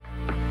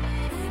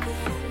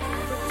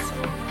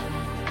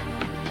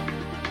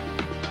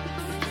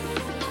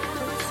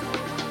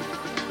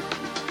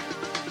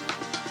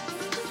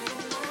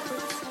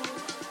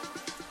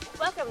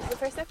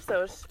first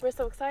episode. We're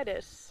so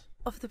excited.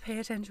 Of the Pay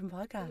Attention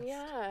podcast.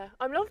 Yeah.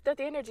 I'm loved that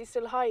the energy's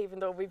still high,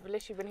 even though we've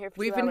literally been here for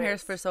 2 hours. We've been here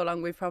for so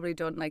long, we've probably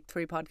done like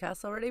 3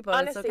 podcasts already, but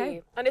Honestly, it's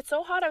okay. And it's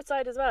so hot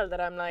outside as well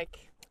that I'm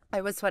like... I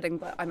was sweating,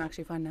 but I'm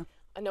actually fine now.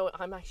 I know,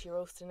 I'm actually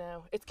roasting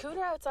now. It's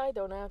cooler outside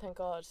though now, thank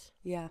God.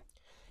 Yeah.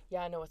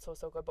 Yeah, I know, it's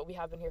so good, but we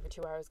have been here for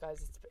 2 hours,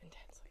 guys. It's been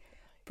intense.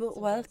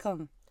 But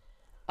welcome.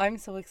 I'm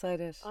so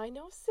excited. I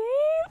know,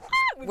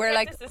 same. We're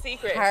like this a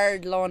secret.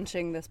 hard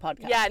launching this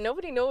podcast. Yeah,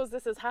 nobody knows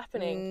this is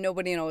happening.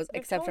 Nobody knows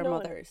except our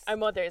mothers. Our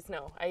mothers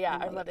know.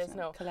 Our mothers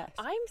know. Colette.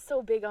 I'm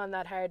so big on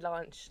that hard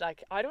launch.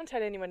 Like, I don't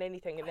tell anyone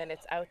anything and then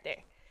it's out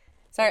there.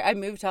 Sorry, I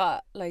moved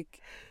to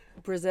like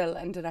Brazil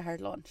and did a hard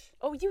launch.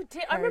 Oh, you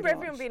did? I remember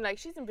everyone being like,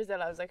 she's in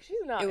Brazil. I was like, she's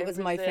not in It was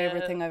Brazil. my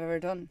favourite thing I've ever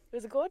done. It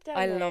was a good day.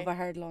 I love a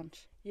hard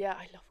launch. Yeah,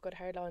 I love a good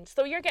hard launch.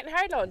 So you're getting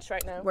hard launch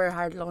right now? We're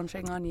hard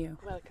launching on you.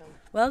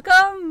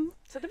 Welcome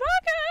To the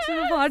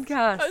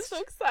podcast. I'm so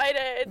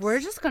excited. We're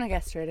just going to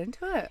get straight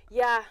into it.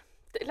 Yeah.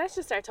 Let's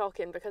just start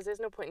talking because there's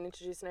no point in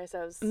introducing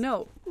ourselves.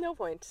 No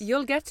point.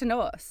 You'll get to know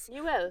us.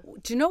 You will.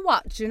 Do you know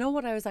what? Do you know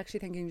what I was actually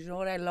thinking? Do you know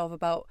what I love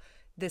about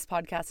this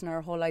podcast and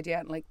our whole idea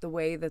and like the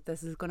way that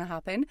this is going to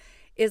happen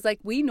is like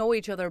we know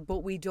each other but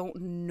we don't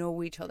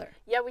know each other.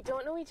 Yeah, we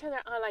don't know each other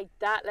on like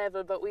that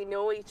level, but we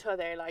know each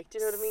other. Like, do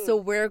you know what I mean? So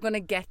we're going to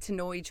get to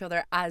know each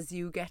other as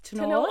you get to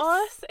know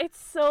us. It's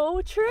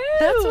so true.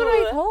 That's what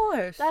I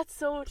thought. That's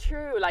so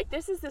true. Like,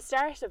 this is the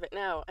start of it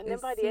now, and then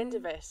by the end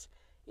of it,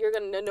 you're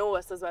going to know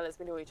us as well as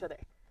we know each other.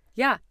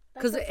 Yeah.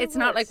 Because That's it's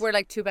not like we're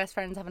like 2 best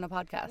friends having a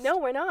podcast. No,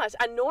 we're not.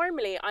 And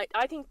normally,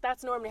 I think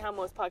that's normally how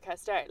most podcasts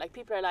start. Like,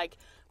 people are like,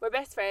 we're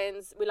best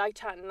friends, we like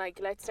chatting, like,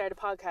 let's start a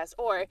podcast.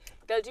 Or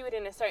they'll do it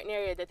in a certain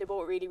area that they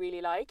both really, really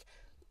like.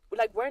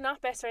 Like, we're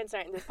not best friends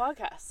starting this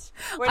podcast.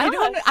 I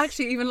don't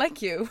actually even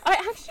like you. I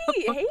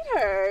actually hate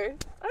her.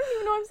 I don't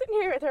even know I'm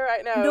sitting here with her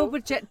right now. No,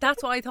 but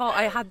that's what I thought.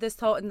 I had this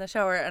thought in the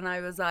shower and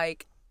I was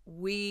like,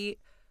 we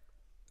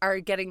are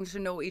getting to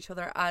know each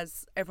other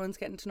as everyone's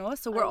getting to know us.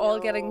 So we're all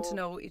getting to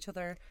know each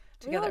other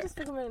together. We all just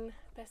becoming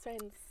best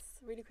friends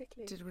really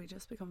quickly. Did we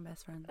just become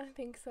best friends? I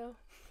think so.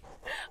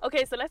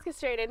 Okay, so let's get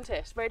straight into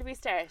it. Where do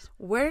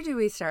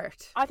we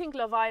start? I think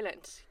Love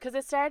Island, because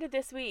it started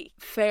this week.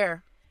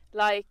 Fair.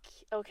 Like,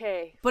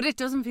 okay. But it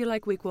doesn't feel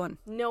like week 1.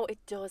 No, it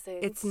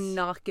doesn't. It's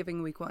not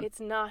giving week 1. It's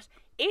not.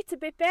 It's a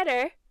bit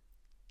better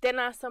than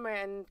last summer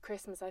and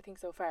Christmas, I think,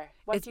 so far.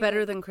 It's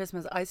better than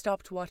Christmas. I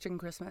stopped watching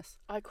Christmas.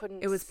 I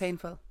couldn't. It was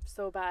painful.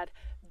 So bad.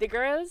 The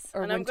girls,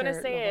 and I'm going to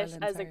say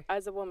it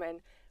as a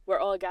woman, we're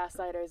all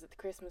gaslighters at the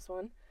Christmas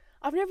one.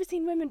 I've never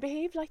seen women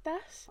behave like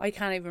that. I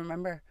can't even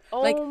remember.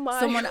 Oh like, my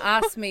someone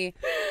asked me,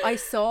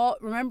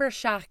 remember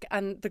Shaq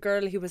and the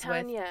girl he was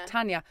with?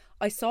 Tanya.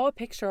 I saw a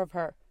picture of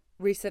her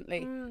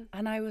recently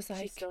and I was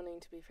like, she's stunning,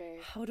 to be fair.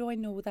 How do I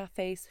know that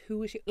face?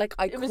 Who is she? Like,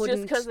 I couldn't. It was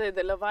just because of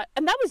the Love Island,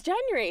 and that was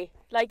January.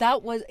 Like,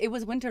 it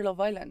was Winter Love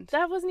Island.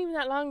 That wasn't even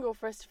that long ago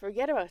for us to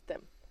forget about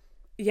them.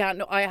 Yeah,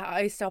 no,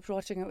 I stopped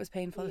watching. It was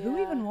painful. Yeah.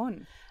 Who even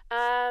won?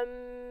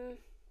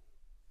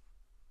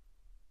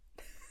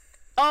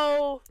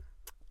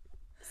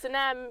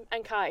 Sanam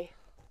and Kai.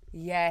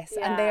 Yes,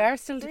 Yeah. and they are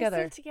still They're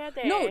together. still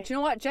together. No, do you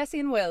know what? Jesse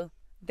and Will,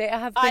 they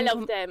have. I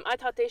love them. I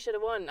thought they should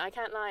have won. I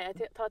can't lie. I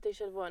thought they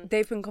should have won.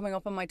 They've been coming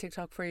up on my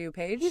TikTok For You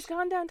page. He's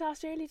gone down to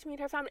Australia to meet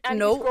her family, and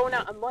No. he's grown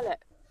out a mullet.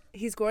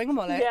 He's growing a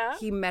mullet. Yeah.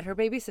 He met her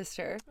baby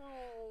sister. Oh.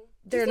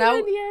 They're Just now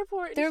in the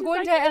airport. They're She's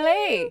going like, to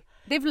LA.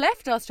 They've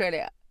left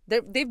Australia.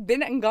 They've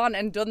been and gone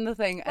and done the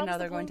thing, and What's now the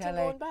they're going point to of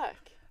LA. going back?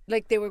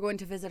 Like, they were going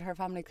to visit her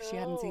family because she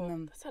hadn't seen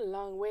them. That's a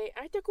long way.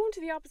 Aren't they going to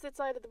the opposite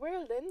side of the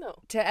world then,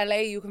 though? To LA,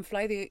 you can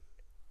fly the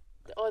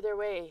other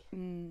way.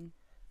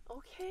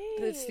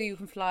 Okay. So you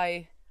can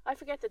fly. I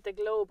forget that the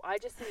globe. I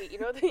just see, you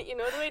know the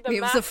way the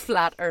He was map. a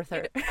flat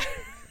earther.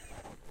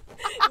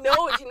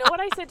 No, do you know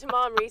what I said to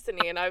Mom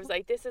recently? And I was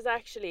like, this is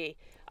actually,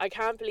 I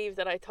can't believe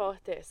that I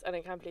thought this, and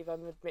I can't believe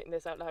I'm admitting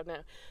this out loud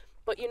now.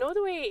 But you know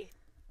the way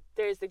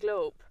there's the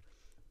globe?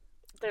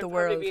 There'll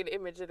probably be an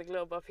image of the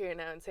globe up here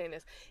now and saying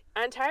this.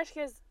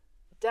 Antarctica's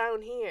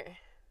down here,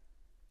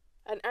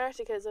 and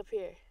Arctica's up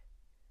here.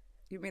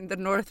 You mean the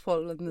North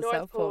Pole and the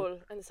South Pole? North Pole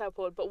and the South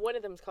Pole, but one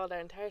of them's called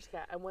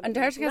Antarctica, and one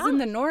Antarctica's of in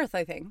them's the north,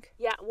 I think.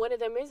 Yeah, one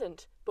of them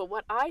isn't. But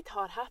what I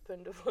thought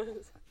happened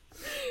was,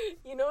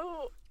 you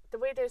know, the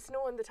way there's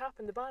snow on the top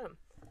and the bottom.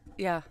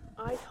 Yeah.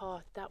 I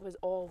thought that was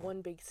all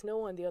one big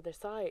snow on the other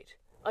side.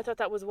 I thought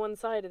that was one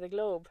side of the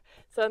globe.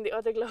 So on the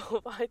other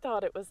globe, I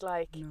thought it was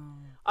like... No.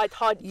 I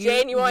thought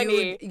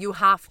genuinely... You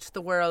halved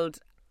the world,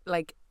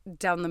 like,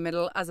 down the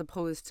middle as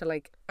opposed to,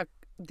 like,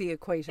 the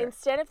equator.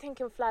 Instead of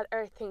thinking flat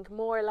Earth, think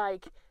more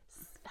like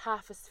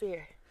half a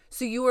sphere.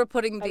 So you were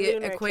putting the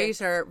lunar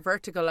equator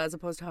vertical as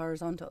opposed to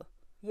horizontal?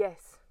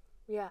 Yes.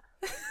 Yeah.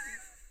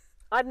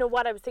 I don't know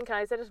what I was thinking.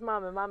 I said it to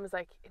Mom, and Mom was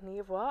like,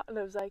 Niamh, what? And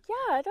I was like,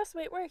 yeah, that's the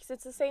way it works.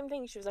 It's the same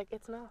thing. She was like,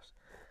 it's not.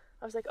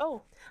 I was like,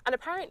 oh. And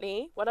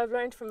apparently, what I've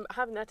learned from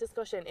having that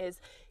discussion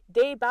is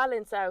they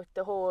balance out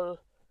the whole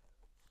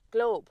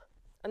globe.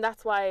 And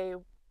that's why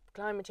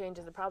climate change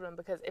is a problem,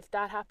 because if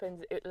that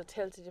happens, it'll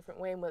tilt a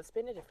different way and we'll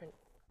spin a different.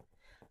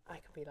 I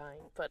could be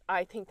lying, but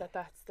I think that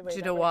that's the way. Do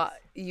you that know what?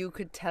 works. You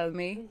could tell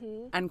me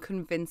Mm-hmm. and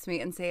convince me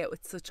and say it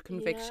with such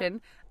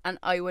conviction, and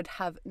I would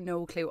have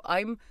no clue.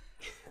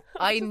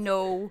 I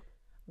know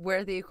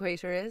where the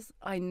equator is.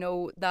 I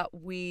know that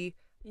we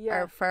Yeah.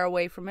 are far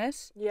away from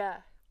it. Yeah.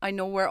 I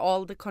know where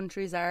all the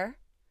countries are.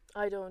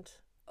 I don't.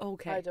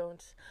 Okay. I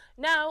don't.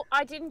 Now,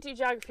 I didn't do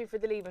geography for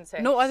the leaving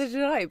cert. No, either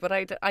did I, but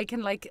I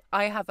can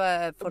I have a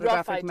Rough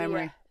photographic idea.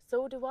 memory.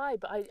 So do I,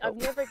 but I've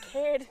never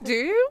cared. Do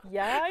you?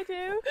 Yeah, I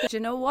do. Do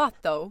you know what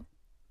though?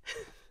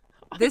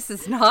 This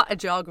is not a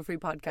geography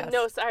podcast.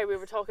 No, sorry, we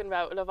were talking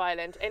about Love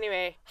Island.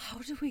 Anyway, How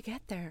did we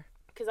get there?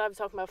 because I was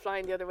talking about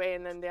flying the other way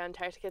and then the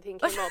Antarctica thing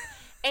came up.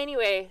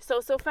 Anyway,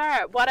 so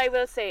far, what I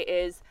will say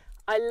is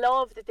I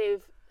love that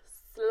they've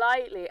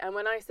slightly, and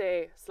when I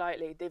say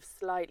slightly, they've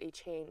slightly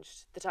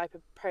changed the type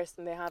of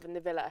person they have in the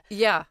villa.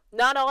 Yeah.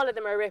 Not all of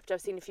them are ripped.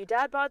 I've seen a few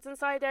dad bods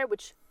inside there,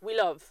 which we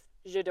love.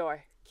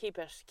 J'adore. Keep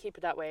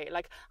it that way.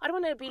 Like, I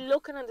don't want to be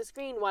looking on the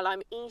screen while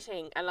I'm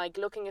eating and like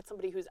looking at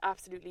somebody who's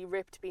absolutely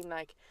ripped, being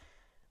like,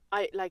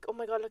 oh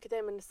my god, look at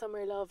them in the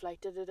summer love,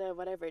 like da da da,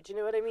 whatever. Do you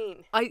know what I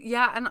mean?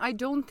 And I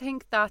don't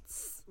think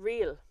that's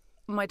Real.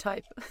 my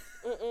type.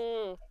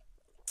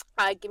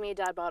 Give me a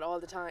dad bod all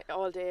the time,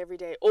 all day, every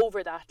day.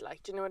 Over that,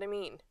 like, do you know what I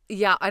mean?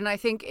 Yeah, and I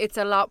think it's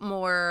a lot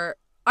more.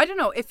 I don't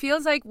know. It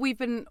feels like we've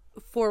been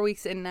 4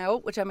 weeks in now,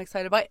 which I'm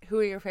excited about. Who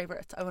are your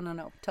favourites? I want to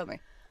know. Tell me.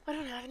 I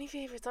don't have any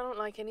favourites. I don't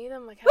like any of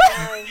them. I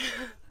can't lie.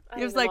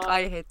 He was like,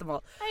 I hate them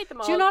all. I hate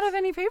them all. Do you not have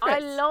any favourites? I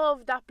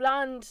love that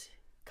blonde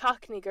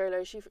Cockney girl.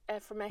 Is she from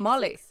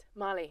Essex?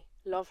 Molly.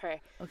 Love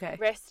her. Okay.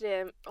 Rest of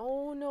them.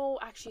 Oh no,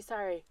 actually,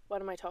 sorry.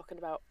 What am I talking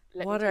about?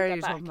 What are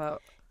you talking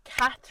about?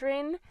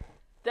 Catherine,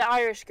 the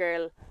Irish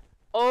girl.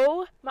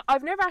 Oh,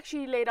 I've never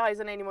actually laid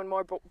eyes on anyone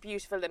more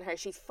beautiful than her.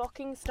 She's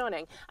fucking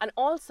stunning. And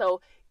also,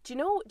 do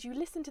you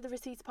listen to the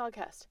Receipts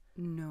podcast?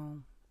 No.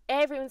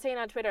 Everyone's saying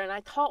on Twitter, and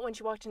I thought when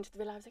she walked into the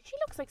villa, I was like, she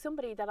looks like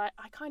somebody that I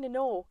kind of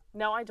know.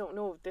 Now, I don't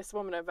know this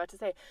woman I'm about to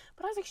say,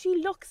 but I was like, she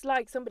looks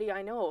like somebody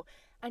I know.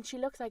 And she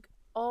looks like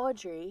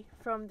Audrey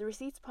from the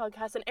Receipts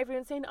podcast, and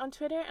everyone's saying it on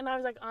Twitter, and I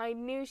was like, I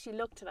knew she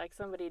looked like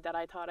somebody that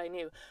I thought I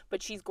knew.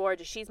 But she's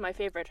gorgeous. She's my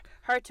favourite.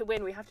 Her to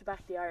win. We have to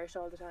back the Irish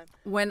all the time.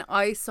 When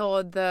I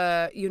saw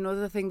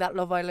the thing that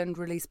Love Island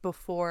released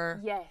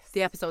before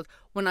the episode,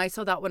 when I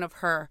saw that one of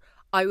her,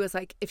 I was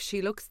like, if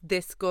she looks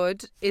this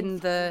good in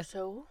the...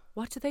 So?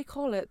 What do they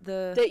call it?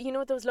 You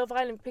know those Love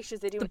Island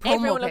pictures they do? The promo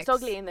Everyone pics.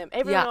 looks ugly in them.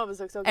 Everyone always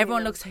looks ugly.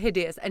 Everyone looks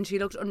hideous, and she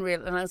looked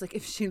unreal. And I was like,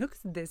 if she looks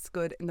this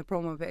good in the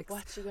promo pics,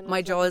 What's she gonna my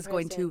look jaw like is in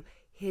going person? to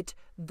hit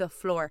the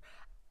floor.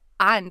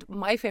 And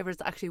my favourite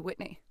is actually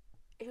Whitney.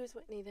 Who's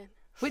Whitney then?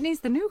 Whitney's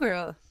the new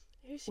girl.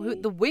 Who's she?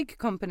 The wig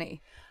company.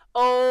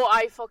 Oh,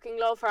 I fucking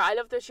love her. I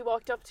love that she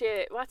walked up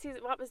to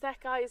what was that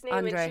guy's name?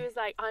 Andre. And she was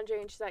like, Andre,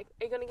 and she's like,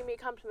 are you gonna give me a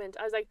compliment?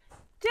 I was like,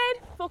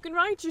 dead fucking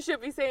right, you should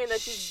be saying that.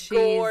 She's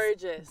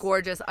gorgeous.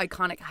 Gorgeous,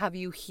 iconic. Have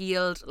you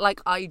healed? Like,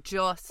 I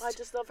just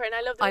love her, and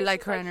I love that. I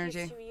like she's her like,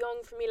 energy. She's too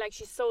young for me. Like,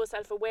 she's so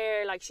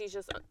self-aware. Like, she's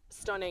just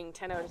stunning.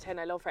 10 out of 10.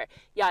 I love her.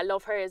 Yeah, I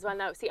love her as well.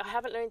 Now, see, I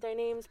haven't learned their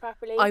names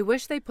properly. I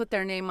wish they put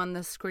their name on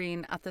the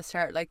screen at the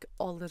start, like,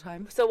 all the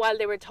time. So while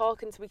they were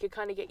talking, so we could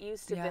kind of get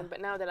used to Yeah. them.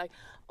 But now they're like,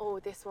 oh,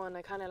 this one,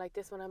 I kind of like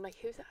this one. I'm like,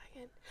 who's that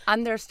again?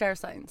 And their star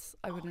signs,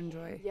 I would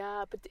enjoy.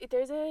 Yeah, but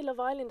there's a Love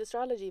Island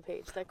astrology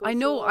page that goes I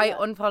know through all I that.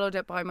 unfollowed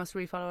it, but I must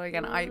refollow it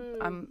again. I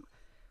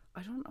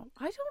don't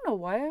know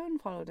why I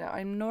unfollowed it.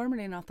 I'm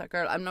normally not that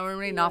girl. I'm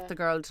normally not the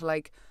girl to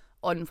like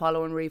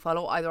unfollow and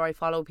refollow. Either I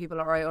follow people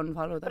or I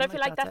unfollow them. But I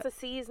feel like that's a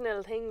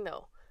seasonal thing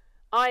though.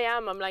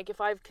 I'm like, if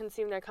I've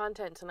consumed their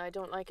content and I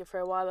don't like it for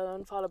a while, I'll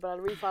unfollow, but I'll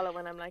refollow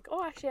when I'm like,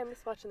 oh, actually I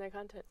miss watching their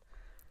content.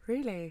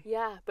 Really?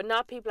 Yeah, but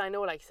not people I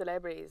know, like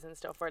celebrities and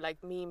stuff, or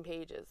like meme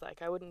pages.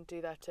 Like, I wouldn't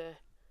do that to...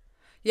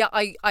 Yeah,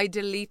 I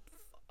delete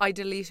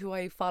who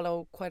I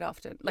follow quite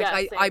often. Like, Yeah,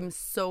 same. I'm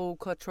so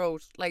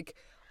cutthroat. Like,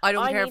 I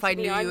don't care if I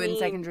knew you in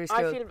secondary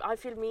school. I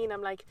feel mean.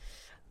 I'm like,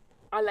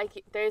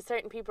 there's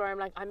certain people where I'm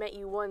like, I met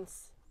you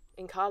once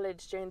in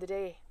college during the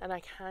day and I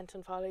can't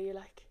unfollow you,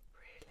 like.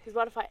 Because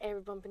what if I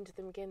ever bump into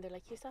them again? They're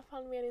like, you stop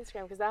following me on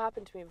Instagram, because that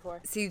happened to me before.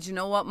 See, do you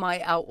know what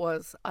my out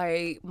was?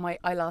 I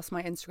lost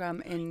my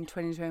Instagram in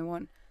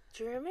 2021.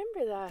 Do you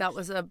remember that? That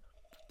was a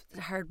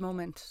hard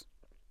moment.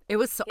 It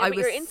was so, Yeah, I but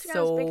was your Instagram's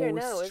so bigger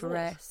now, isn't it?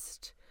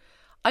 stressed.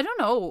 I don't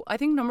know. I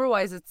think number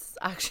wise it's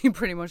actually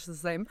pretty much the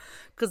same,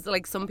 because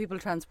like some people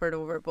transferred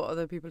over but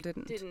other people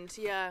didn't.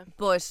 Yeah.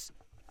 But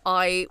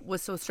I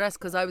was so stressed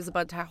because I was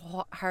about to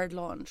hard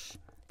launch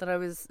that I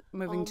was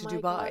moving to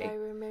Dubai. God, I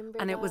remember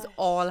and that. it was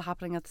all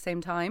happening at the same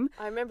time.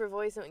 I remember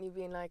voice noting you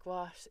being like,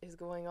 what is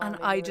going on? And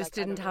you I were just like,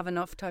 didn't don't have know.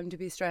 enough time to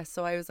be stressed,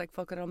 so I was like,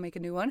 fuck it, I'll make a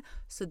new one.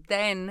 So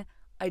then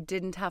I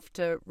didn't have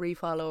to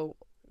refollow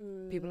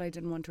people I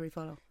didn't want to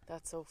refollow.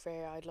 That's so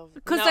fair. I'd love it.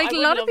 Because No, like I a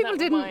would lot of love people that with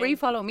didn't mine.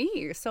 refollow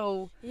me,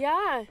 so...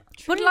 Yeah,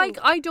 true. But like,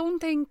 I don't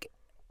think...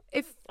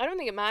 I don't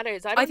think it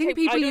matters. I think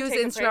people don't use take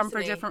it Instagram for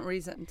personally. different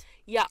reasons.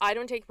 Yeah, I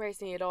don't take it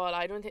personally at all.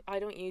 I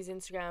don't use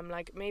Instagram.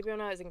 Like, maybe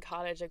when I was in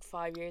college, like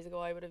 5 years ago,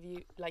 I would have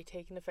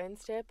taken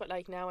offense to it. But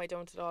like now, I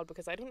don't at all,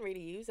 because I don't really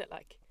use it.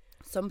 Like,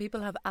 Some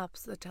people have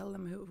apps that tell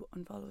them who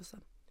unfollows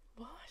them.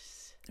 What?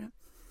 Yeah.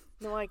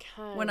 No, I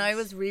can't. When I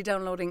was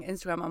re-downloading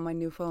Instagram on my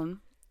new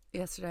phone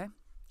yesterday,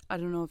 I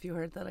don't know if you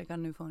heard that I got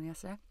a new phone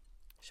yesterday.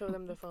 Show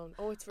them the phone.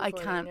 Oh, it's I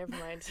recording. can't. Never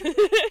mind.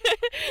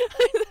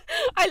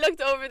 I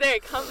looked over there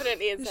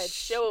confidently and said,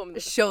 "Show them.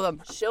 Show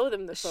them. Show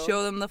them the phone.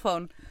 Show them the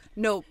phone."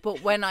 No,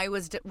 but when I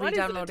was What is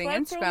it, a re-downloading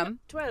 12 Instagram,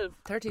 Pro? 12.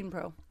 13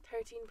 Pro.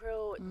 13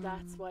 Pro.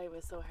 That's why it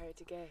was so hard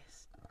to get.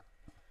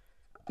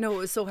 No, it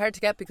was so hard to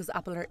get because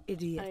Apple are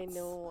idiots. I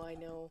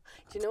know.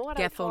 Do you know what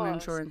Get I phone thought?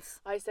 insurance.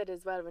 I said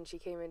as well when she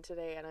came in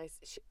today, and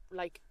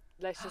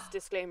let's just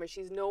disclaimer: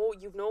 you've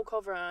no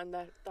cover on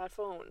that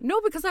phone.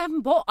 No, because I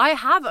haven't bought. I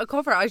have a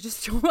cover. I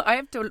just I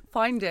have to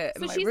find it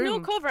in So my she's room. no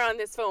cover on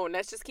this phone.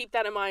 Let's just keep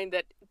that in mind.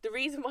 That the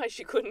reason why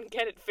she couldn't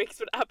get it fixed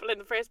with Apple in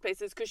the first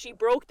place is because she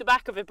broke the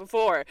back of it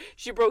before.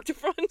 She broke the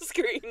front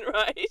screen,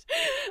 right?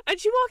 And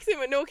she walks in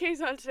with no case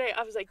on today.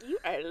 I was like, "You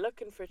are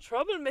looking for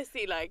trouble,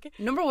 Missy." Like,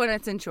 Number one,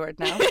 it's insured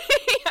now.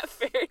 yeah,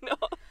 fair enough.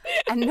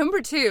 And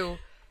number two,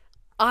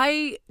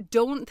 I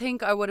don't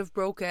think I would have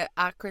broke it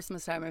at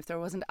Christmas time if there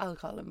wasn't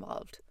alcohol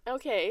involved.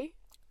 Okay.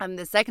 And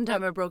the second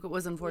time I broke it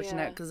was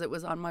unfortunate Yeah. because it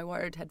was on my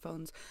wired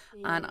headphones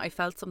and I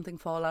felt something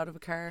fall out of a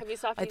car. Have you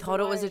stopped I using thought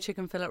it was a wired?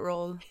 chicken fillet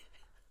roll.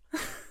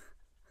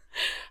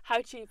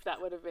 How cheap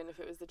that would have been if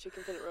it was the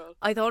chicken fillet roll.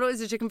 I thought it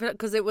was a chicken fillet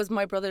because it was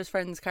my brother's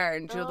friend's car,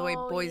 and do you know the way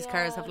Oh, boys'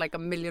 cars have yeah. like a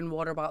million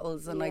water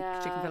bottles and like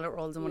chicken Yeah, fillet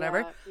rolls and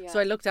whatever. yeah, So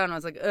yeah. I looked down and I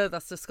was like, "Oh,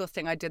 that's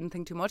disgusting." I didn't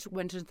think too much.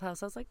 Went into the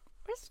house. I was like,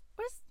 "Where's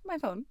my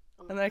phone?"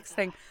 Oh And the next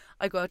thing,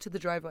 I go out to the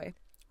driveway.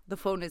 The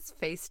phone is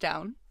face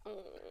down, Mm.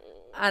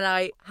 and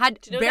I had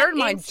Do you know bear that in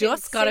mind instant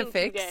just got it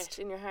sink you fixed. get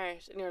in your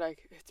heart, and you're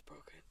like, "It's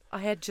broken." I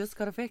had just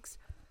got it fixed.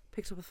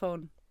 Picked up the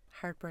phone.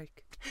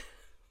 Heartbreak.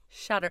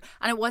 Shatter.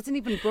 And it wasn't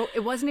even broke. It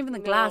wasn't even the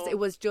glass. No. It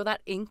was Joe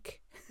that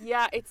ink.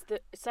 Yeah,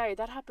 sorry,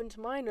 that happened to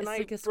mine, and It's I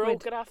like a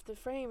broke squid. it off the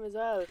frame as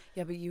well.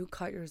 Yeah, but you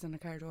caught yours in a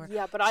car door.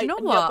 Yeah, but Do you know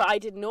yeah, what? but I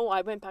didn't know.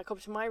 I went back up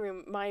to my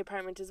room, my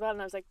apartment as well,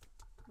 and I was like,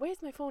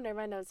 "Where's my phone?" I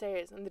ran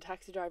downstairs, and the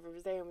taxi driver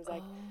was there and was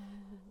like,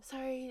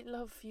 "Sorry,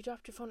 love, you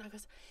dropped your phone." I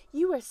goes,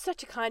 "You are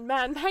such a kind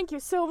man. Thank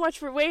you so much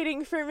for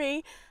waiting for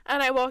me."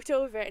 And I walked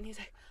over, and he's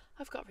like,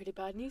 "I've got really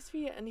bad news for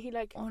you," and he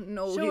like Oh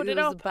no, showed it it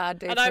was up. a bad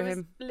day and for I was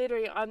him.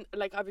 literally on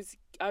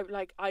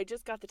I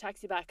just got the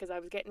taxi back because I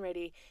was getting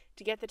ready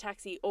to get the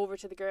taxi over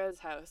to the girls'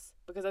 house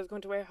because I was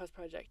going to warehouse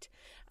project,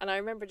 and I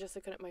remember just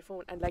looking at my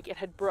phone and like it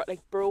had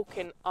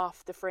broken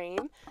off the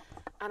frame,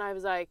 and I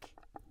was like,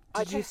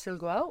 Did you still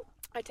go out?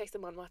 I texted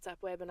him on WhatsApp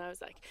web and I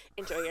was like,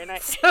 "Enjoy your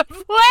night."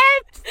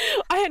 What?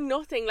 I had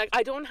nothing. Like,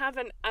 I don't have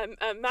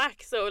a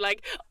Mac, so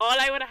like all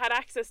I would have had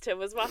access to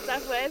was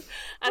WhatsApp web,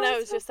 and I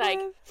was just like,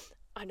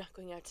 "I'm not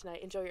going out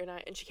tonight. Enjoy your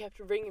night." And she kept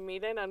ringing me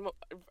then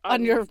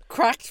On your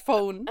cracked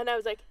phone. and I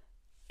was like,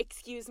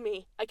 "Excuse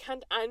me, I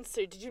can't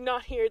answer. Did you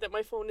not hear that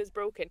my phone is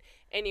broken?"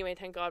 Anyway,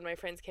 thank God my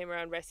friends came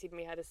around, rescued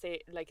me, had a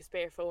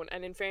spare phone.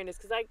 And in fairness,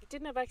 because I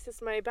didn't have access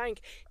to my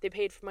bank, they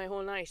paid for my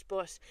whole night.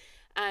 But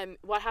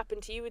what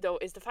happened to you though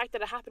is the fact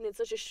that it happened in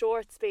such a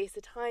short space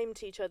of time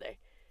to each other.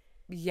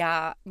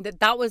 Yeah,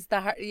 that was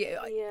the hard.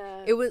 Yeah,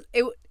 Yeah. it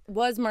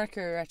was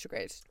Mercury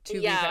retrograde. To be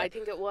Yeah, fair. I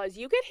think it was.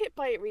 You get hit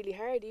by it really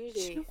hard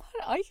usually. You know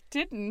what? I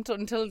didn't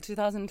until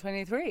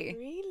 2023.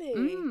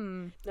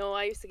 Really? No,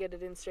 I used to get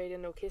it in straight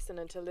in, no kissing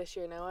until this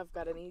year. Now I've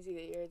got an easy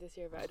year this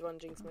year, but I don't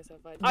want to jinx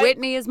myself.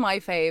 Whitney is my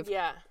fave.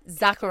 Yeah.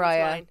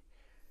 Zachariah.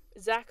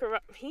 Zachariah,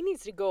 he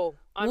needs to go.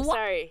 I'm What?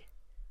 sorry.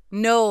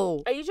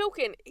 No. Are you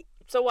joking?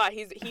 So what?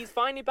 He's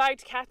finally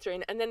bagged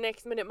Catherine, and then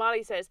next minute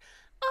Molly says,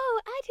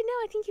 "Oh, I don't know.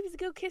 I think he was a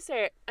good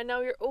kisser." And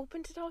now you're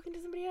open to talking to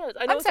somebody else.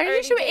 I know I'm it's sorry.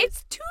 early days.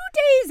 It's 2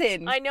 days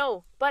in. I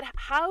know, but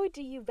how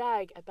do you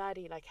bag a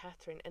baddie like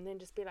Catherine and then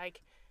just be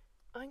like,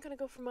 "I'm gonna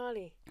go for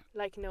Molly"?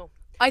 Like, no.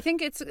 I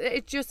think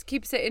it just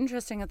keeps it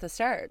interesting at the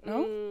start.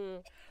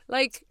 No.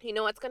 Like, You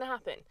know what's gonna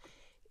happen?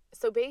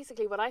 So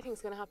basically, what I think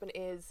is gonna happen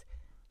is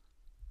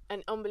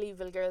an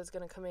unbelievable girl is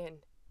gonna come in,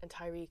 and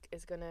Tyreek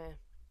is gonna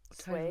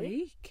sway.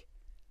 Tyreek.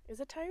 Is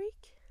it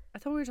Tyreek? I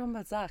thought we were talking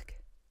about Zach.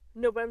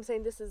 No, but I'm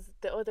saying this is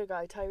the other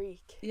guy,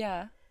 Tyreek.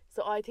 Yeah.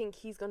 So I think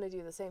he's gonna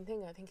do the same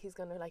thing. I think he's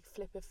gonna like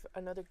flip if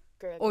another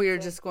girl. Oh, comes you're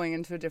in. just going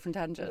into a different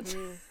tangent.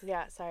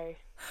 Yeah, sorry.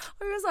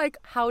 I was like,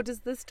 how does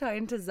this tie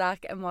into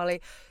Zach and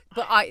Molly?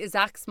 But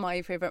Zach's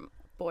my favorite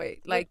boy.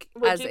 Like,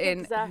 Would as you in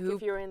pick Zach who?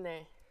 if you're in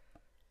there?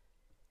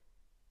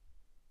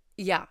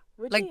 Yeah.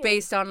 Would Like you?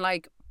 based on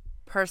like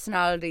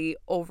personality,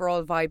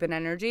 overall vibe and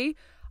energy.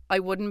 I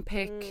wouldn't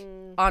pick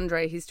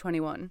Andre. He's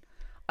 21.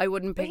 I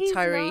wouldn't But pick he's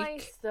Tyreek.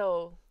 nice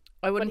though.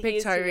 I wouldn't but he pick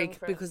is too young Tyreek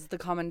for us. because of the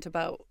comment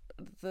about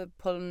the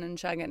pulling and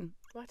shagging.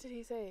 What did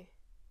he say?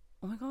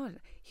 Oh my god,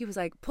 he was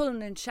like,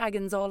 pulling and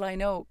shagging's all I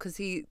know, because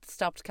he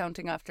stopped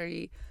counting after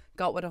he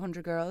got with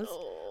 100 girls,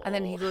 and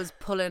then he goes,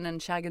 pulling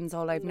and shagging's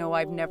all I know.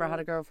 I've never had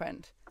a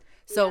girlfriend.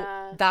 So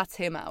Yeah. that's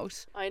him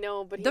out. I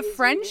know, but The he is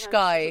French really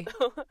guy,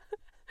 handsome.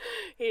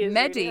 He is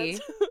Mehdi. really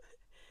handsome.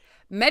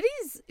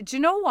 Medi's, do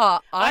you know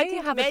what? I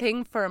think have a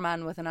thing for a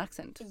man with an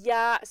accent.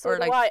 Yeah, so Or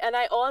do like- I. And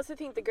I also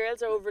think the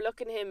girls are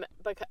overlooking him,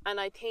 and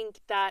I think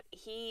that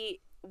he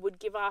would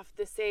give off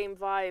the same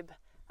vibe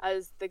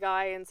as the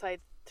guy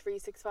inside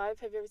 365.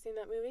 Have you ever seen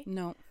that movie?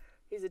 No.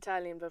 He's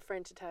Italian, but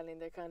French-Italian.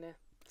 They're kind of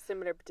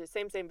similar, but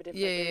same, but different.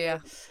 Yeah.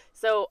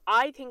 So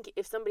I think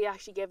if somebody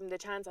actually gave him the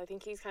chance, I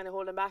think he's kind of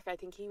holding back. I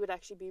think he would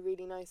actually be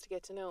really nice to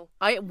get to know.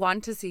 I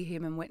want to see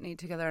him and Whitney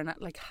together and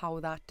like how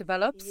that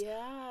develops.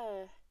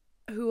 Yeah.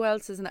 Who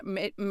else isn't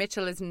that?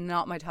 Mitchell is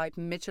not my type.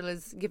 Mitchell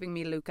is giving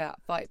me Luca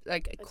vibe.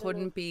 Like, it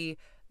couldn't be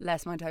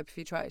less my type if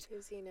he tried.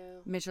 Who's he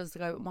now? Mitchell's the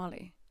guy with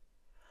Molly.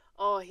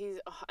 Oh, he's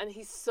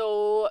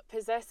so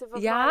possessive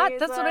of Yeah, Molly as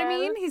that's what I well.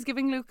 mean. He's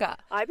giving Luca.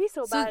 I'd be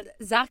so bad.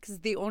 Zach's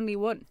the only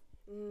one.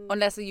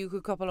 Unless you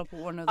could couple up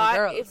with one of the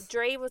girls. If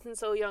Dre wasn't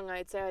so young,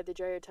 I'd say either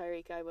Dre or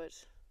Tyreek. I would.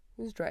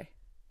 Who's Dre?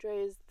 Dre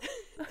is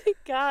the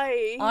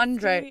guy.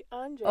 Andre.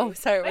 Andre. Oh,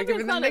 sorry, we're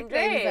giving them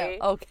nicknames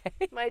now. Okay.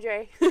 My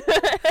Dre.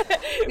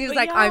 He was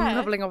like, I'm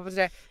coupling up with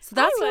Dre. So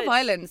that's Love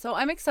Island. So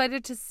I'm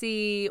excited to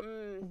see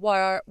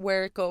where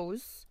it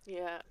goes.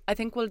 Yeah. I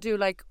think we'll do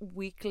like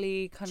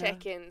weekly kind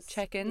of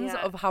check-ins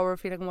of how we're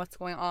feeling and what's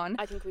going on.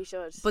 I think we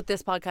should. But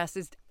this podcast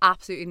is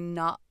absolutely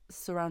not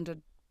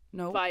surrounded.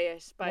 No. By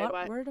it.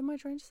 What word am I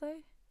trying to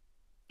say?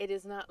 It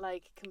is not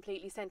like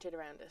completely centered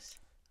around it.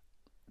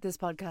 This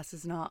podcast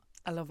is not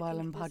a Love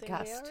Island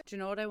podcast. Do you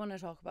know what I want to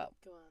talk about?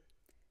 Go on.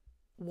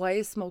 Why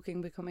is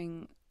smoking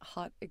becoming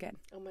hot again?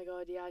 Oh my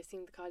god, yeah, I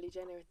seen the Kylie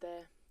Jenner with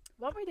the...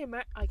 What were they?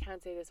 I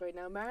can't say this right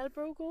now.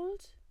 Marlboro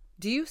Gold?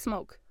 Do you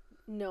smoke?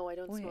 No, I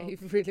don't smoke. Yeah,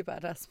 you've really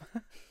bad asthma.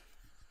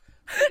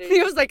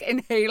 He was like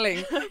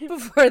inhaling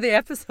before the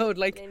episode.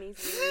 Like...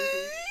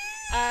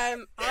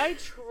 I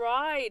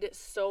tried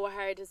so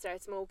hard to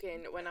start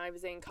smoking when I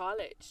was in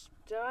college.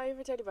 Did I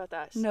ever tell you about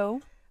that?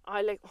 No.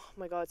 Oh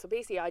my god, so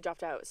basically I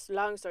dropped out,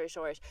 long story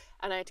short,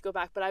 and I had to go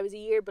back, but I was a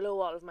year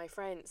below all of my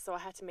friends, so I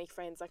had to make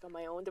friends like on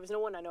my own. There was no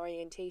one on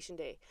orientation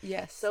day.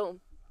 Yes. So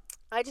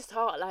I just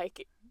thought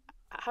like,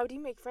 how do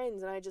you make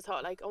friends? And I just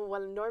thought like, oh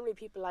well, normally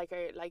people like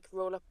are like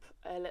roll up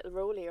a little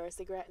rollie or a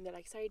cigarette and they're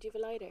like, sorry, do you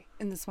have a lighter?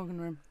 In the smoking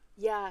room.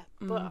 Yeah,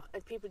 but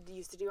people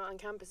used to do it on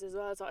campus as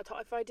well, so I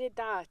thought if I did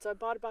that, so I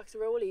bought a box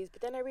of rollies,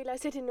 but then I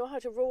realised I didn't know how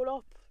to roll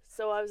up,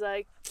 so I was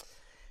like,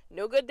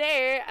 no good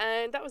there,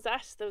 and that was the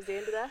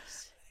end of that.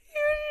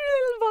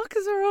 Little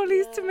boxes of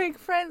rollies to make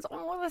friends.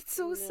 Oh, that's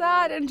so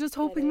sad. And just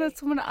hoping that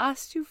someone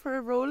asked you for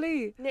a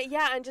rollie.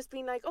 Yeah, and just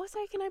being like, oh,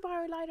 sorry, can I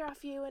borrow a lighter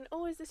off you? And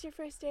oh, is this your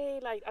first day?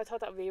 Like, I thought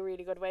that would be a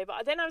really good way.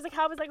 But then I was like,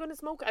 how was I going to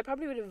smoke? I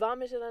probably would have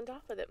vomited on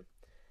top of them.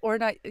 Or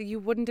not, you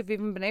wouldn't have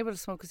even been able to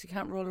smoke because you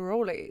can't roll a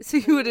rollie. So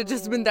you would have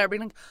just been there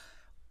being like,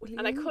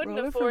 and I couldn't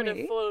afford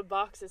a full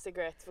box of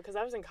cigarettes because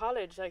I was in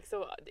college, like,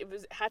 so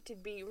had to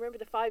be, remember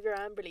the 5-year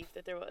Amber Leaf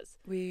that there was?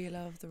 We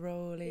love the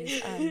rollies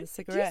and the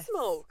cigarettes. Do you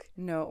smoke?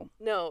 No,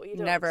 you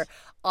don't. Never.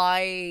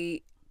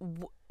 Like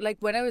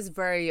when I was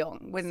very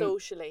young, when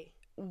socially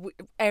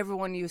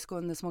everyone used to go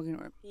in the smoking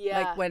room. Yeah,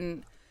 like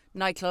when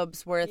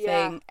nightclubs were a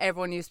thing,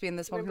 everyone used to be in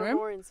the smoking room.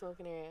 Horns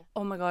smoking area.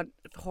 Oh my god,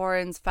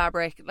 Horns,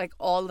 Fabric, like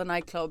all the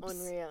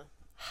nightclubs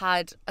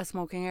had a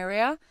smoking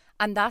area,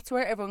 and that's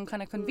where everyone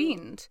kind of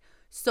convened.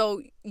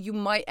 So you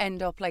might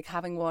end up like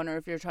having one, or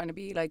if you're trying to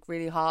be like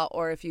really hot,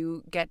 or if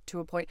you get to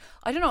a point,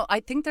 I don't know,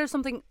 I think there's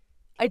something,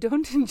 I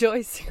don't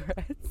enjoy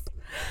cigarettes.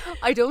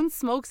 I don't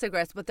smoke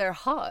cigarettes, but they're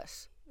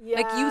hot.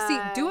 Yeah. Like you see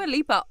Dua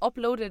Lipa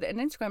uploaded an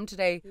Instagram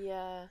today.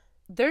 Yeah.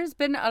 There's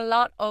been a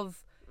lot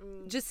of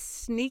just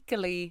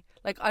sneakily,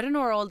 like, I don't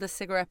know, are all the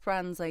cigarette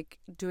brands like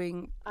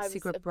doing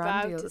secret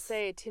brand deals? I was about to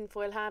say,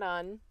 tinfoil hat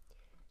on.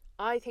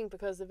 I think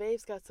because the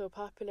vapes got so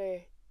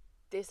popular,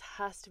 this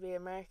has to be a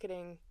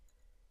marketing.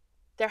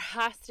 There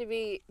has to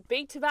be,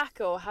 big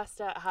tobacco has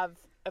to have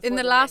a in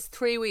the last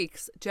 3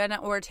 weeks,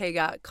 Jenna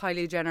Ortega,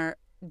 Kylie Jenner,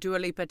 Dua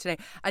Lipa today.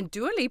 And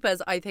Dua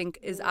Lipa's, I think,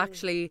 is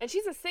actually... And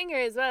she's a singer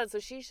as well, so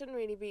she shouldn't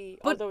really be...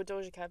 although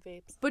Doja Cat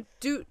vapes. But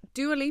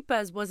Dua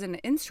Lipa's was an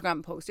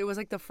Instagram post. It was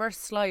like the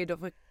first slide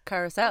of a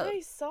carousel.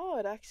 I saw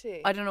it,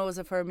 actually. I don't know, was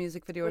it for a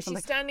music video or something?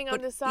 Was she standing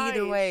on the side?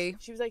 Either way...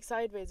 She was like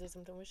sideways or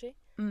something, was she?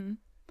 Mm.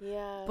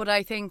 Yeah. But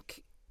I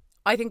think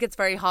it's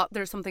very hot.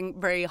 There's something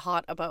very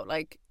hot about,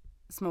 like,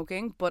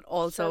 smoking, but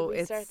also Shall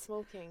we start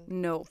smoking?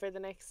 No. For the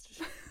next...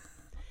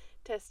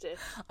 Test it.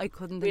 I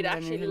couldn't We'd think of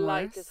actually anything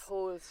light worse. this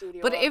whole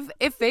studio But up.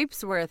 if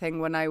vapes were a thing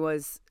when I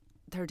was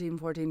 13,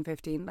 14,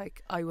 15,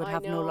 like, I would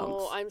have no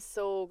lungs. I'm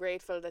so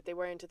grateful that they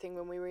weren't a thing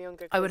when we were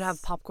younger. I would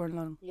have popcorn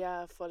lung.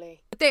 Yeah,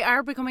 fully. But they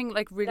are becoming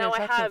like really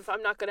attractive.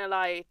 I'm not going to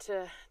lie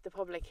to the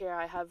public here,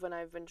 I have, when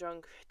I've been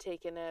drunk,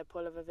 taken a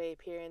pull of a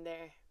vape here and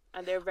there.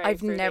 And they're very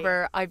fruity.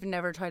 I've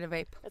never tried a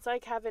vape. It's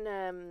like having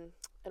an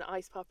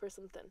ice pop or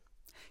something.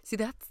 See,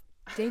 that's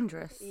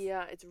dangerous.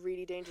 Yeah, it's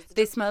really dangerous.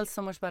 They smell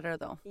so much better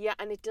though. Yeah,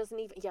 and it doesn't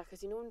even... Yeah,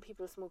 because you know when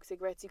people smoke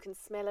cigarettes, you can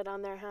smell it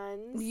on their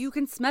hands. You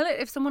can smell it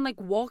if someone like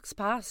walks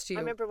past you.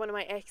 I remember one of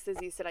my exes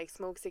used to like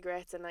smoke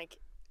cigarettes, and like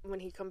when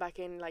he'd come back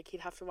in, like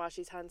he'd have to wash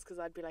his hands because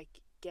I'd be like,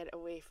 get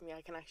away from me,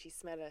 I can actually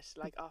smell it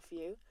like off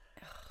you.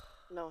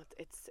 No,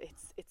 it's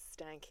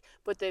stank.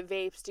 But the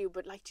vapes do.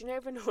 But like, do you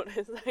never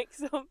notice like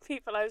some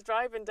people? I was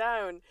driving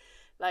down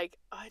like,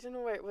 I don't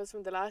know where it was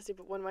from the last day,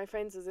 but one of my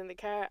friends was in the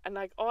car, and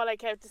like all I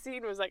kept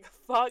seeing was like a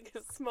fog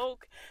of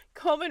smoke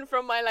coming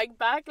from my like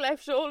back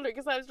left shoulder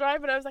because I was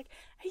driving. I was like,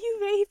 are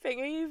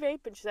you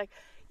vaping? She's like,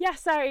 yeah,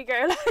 sorry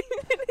girl.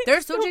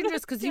 They're so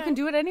dangerous because you can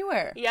do it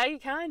anywhere. Yeah, you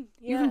can.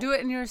 Yeah. You can do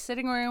it in your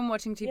sitting room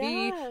watching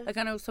TV. Yeah. Like,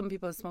 I know some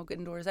people smoke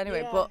indoors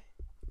anyway, Yeah. but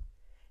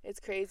it's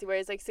crazy.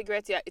 Whereas like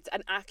cigarettes, yeah, it's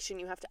an action.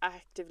 You have to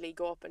actively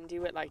go up and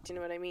do it. Like, do you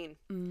know what I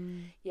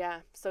mean? Yeah.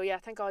 So yeah,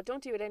 thank God,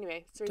 don't do it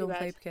anyway. It's really don't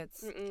bad. vape,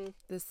 kids.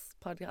 This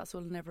podcast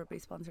will never be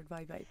sponsored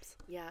by vapes.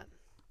 Yeah.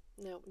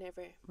 No,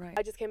 never. Right.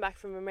 I just came back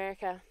from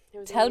America. It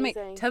was Tell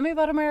amazing. me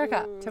about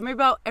America. Tell me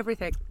about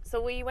everything.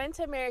 So we went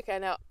to America.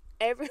 Now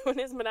everyone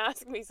has been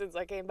asking me since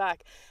I came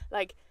back,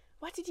 like,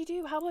 what did you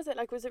do? How was it?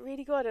 Like, was it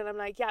really good? And I'm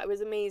like, yeah, it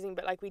was amazing,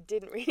 but like we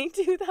didn't really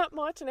do that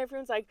much. And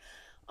everyone's like,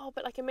 oh,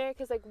 but like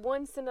America's like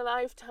once in a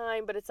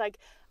lifetime. But it's like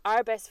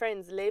our best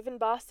friends live in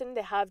Boston.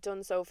 They have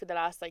done so for the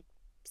last like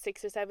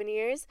 6 or 7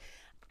 years.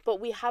 But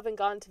we haven't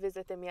gone to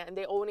visit them yet, and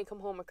they only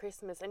come home at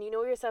Christmas. And you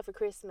know yourself at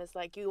Christmas,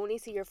 like you only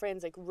see your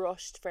friends like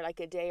rushed for like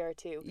a day or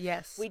two.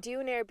 Yes. We do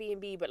an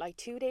Airbnb, but like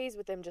 2 days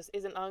with them just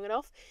isn't long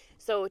enough.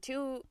 So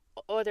 2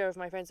 other of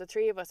my friends, so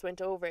 3 of us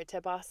went over to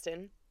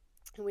Boston,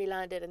 and we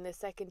landed. And the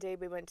second day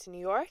we went to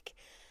New York,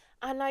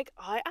 and like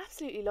I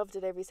absolutely loved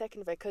it every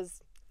second of it, because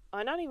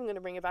I'm not even going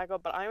to bring it back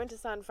up, but I went to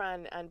San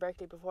Fran and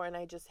Berkeley before, and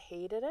I just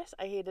hated it.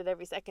 I hated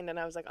every second, and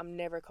I was like, I'm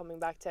never coming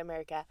back to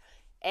America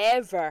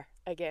ever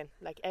again.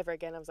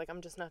 I was like,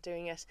 I'm just not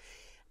doing it.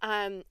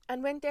 And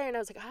went there, and I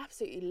was like, I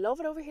absolutely love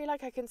it over here.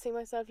 Like, I can see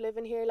myself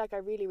living here. Like, I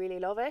really, really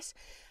love it.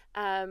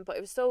 But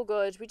it was so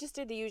good. We just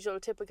did the usual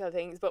typical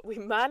things, but we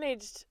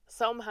managed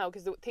somehow,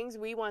 because the things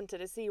we wanted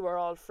to see were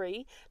all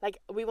free. Like,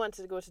 we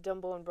wanted to go to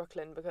Dumbo in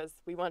Brooklyn because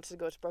we wanted to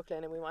go to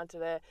Brooklyn, and we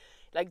wanted to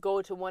like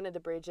go to one of the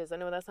bridges. I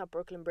know that's not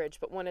Brooklyn Bridge,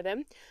 but one of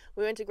them.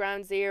 We went to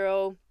Ground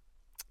Zero.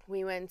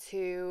 We went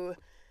to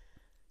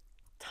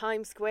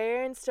Times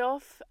Square and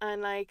stuff,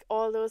 and like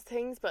all those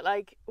things, but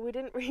like we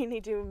didn't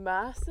really do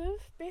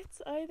massive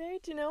bits either,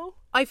 do you know?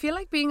 I feel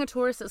like being a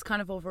tourist is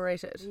kind of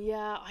overrated.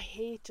 Yeah, I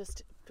hate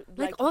just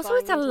like also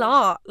it's a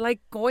lot,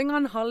 like going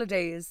on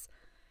holidays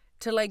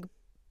to like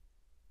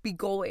be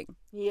going.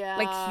 Yeah.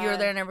 Like here,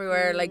 there and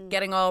everywhere, like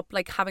getting up,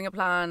 like having a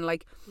plan,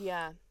 like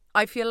yeah.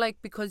 I feel like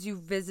because you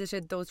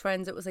visited those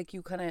friends, it was like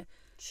you kind of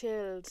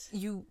chilled.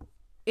 You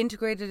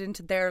integrated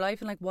into their life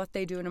and like what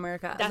they do in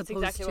America. That's as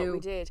opposed exactly to what we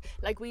did.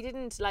 Like we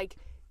didn't like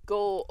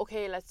go,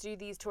 okay, let's do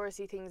these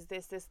touristy things,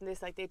 this and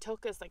this. Like they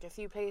took us like a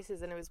few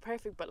places and it was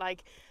perfect. But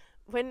like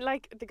when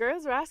like the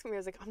girls were asking me, I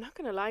was like, I'm not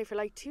gonna lie, for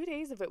like 2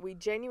 days of it, we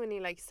genuinely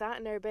like sat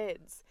in our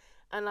beds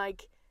and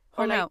like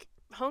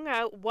hung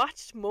out,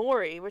 watched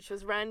Maury, which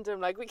was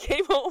random. Like we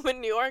came home in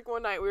New York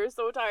one night, we were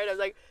so tired. I was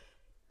like,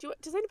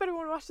 does anybody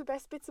want to watch the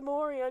best bits of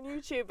Maury on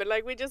YouTube? And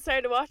like we just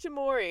started watching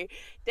Maury.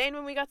 Then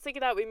when we got sick of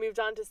that, we moved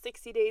on to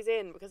 60 Days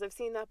In, because I've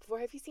seen that before.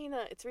 Have you seen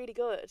that? It's really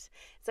good.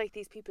 It's like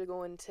these people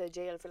going to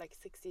jail for like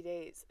 60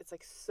 days. It's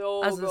like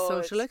so as good. a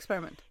social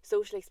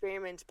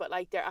experiment, but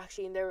like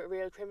they're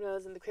real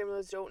criminals, and the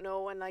criminals don't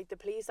know, and like the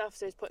police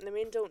officers putting them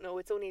in don't know.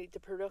 It's only the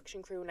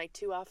production crew and like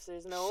 2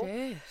 officers know.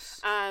 Shit.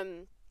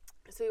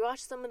 So we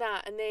watched some of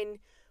that, and then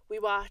we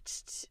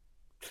watched,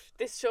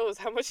 this shows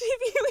how much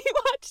TV we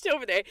watched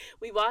over there.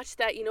 We watched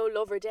that, you know,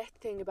 Love or Death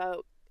thing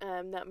about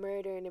that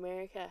murder in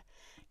America,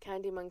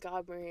 Candy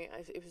Montgomery.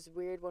 It was a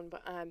weird one,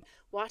 but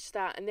watched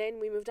that, and then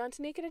we moved on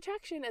to Naked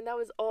Attraction, and that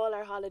was all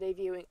our holiday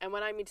viewing. And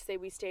when I mean to say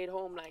we stayed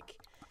home like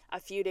a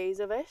few days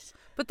of it.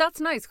 But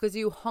that's nice because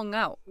you hung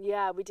out.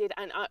 Yeah, we did.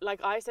 And like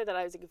I said that,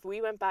 I was like, if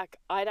we went back,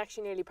 I'd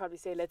actually nearly probably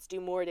say let's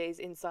do more days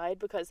inside,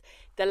 because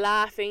the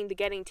laughing, the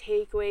getting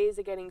takeaways,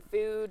 the getting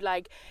food,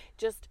 like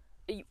just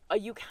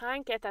you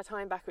can't get that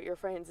time back with your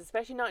friends,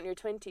 especially not in your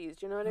 20s.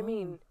 Do you know what I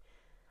mean?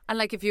 And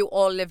like if you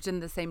all lived in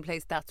the same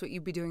place, that's what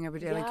you'd be doing every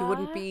day. Yeah. Like you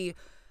wouldn't be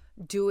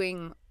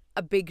doing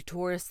a big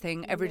tourist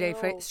thing every day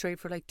straight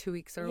for like 2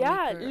 weeks or a week.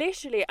 Yeah,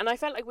 literally. And I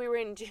felt like we were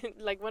in,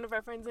 like one of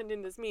our friends sent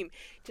in this meme.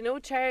 Do you know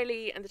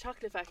Charlie and the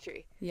Chocolate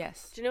Factory?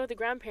 Yes. Do you know the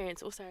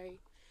grandparents? Oh, sorry.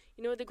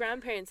 You know the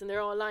grandparents, and they're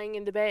all lying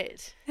in the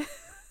bed.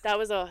 That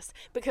was us,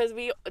 because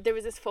there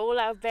was this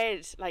fold-out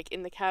bed like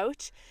in the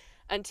couch,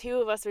 and 2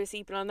 of us were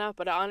sleeping on that,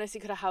 but it honestly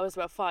could have housed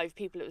about 5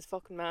 people. It was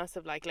fucking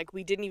massive. Like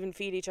we didn't even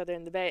feed each other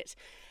in the bed.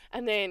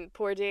 And then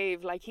poor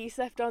Dave, like he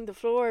slept on the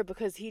floor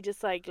because he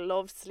just like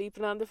loved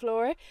sleeping on the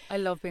floor. I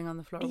love being on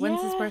the floor.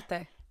 When's his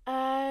birthday?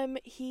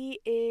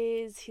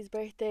 His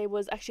birthday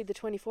was actually the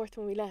 24th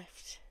when we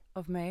left.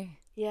 Of May.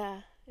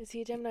 Yeah. Is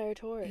he a Gemini or a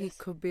Taurus? He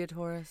could be a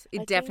Taurus. He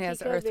definitely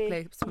has Earth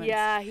placements.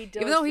 Yeah, he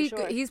does. Even though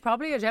he's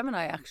probably a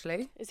Gemini,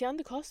 actually. Is he on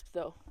the cusp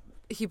though?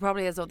 He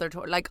probably has other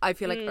like I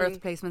feel like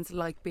Earth placements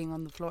like being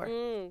on the floor.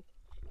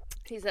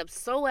 He slept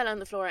so well on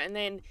the floor, and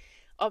then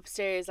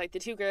upstairs, like the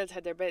 2 girls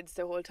had their beds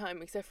the whole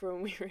time except for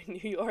when we were in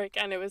New York.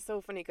 And it was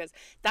so funny because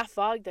that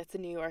fog that's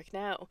in New York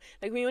now,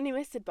 like we only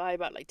missed it by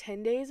about like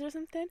 10 days or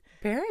something.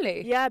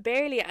 Barely. Yeah,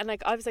 barely. And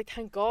like I was like,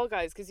 thank God,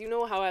 guys, because you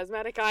know how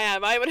asthmatic I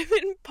am. I would have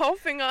been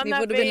puffing on that. You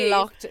would have been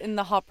locked in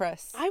the hot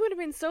press. I would have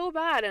been so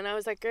bad. And I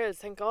was like, girls,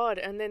 thank God.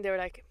 And then they were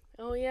like,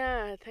 Oh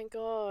yeah, thank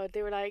God.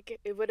 They were like,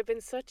 it would have been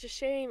such a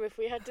shame if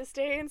we had to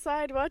stay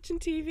inside watching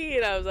TV.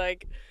 And I was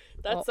like,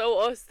 that's so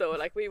us though.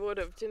 Like we would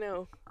have, you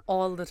know.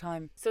 All the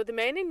time. So the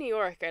men in New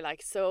York are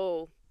like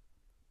so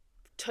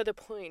to the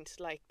point.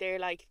 Like they're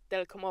like,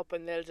 they'll come up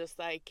and they'll just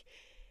like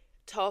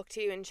talk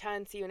to you and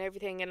chance you and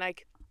everything. And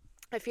like,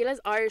 I feel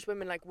as Irish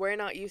women, like we're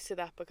not used to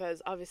that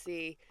because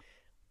obviously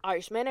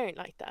Irish men aren't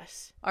like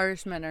that.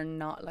 Irish men are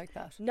not like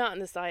that. Not in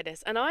the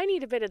slightest. And I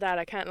need a bit of that,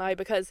 I can't lie,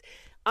 because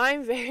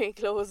I'm very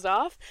closed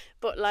off.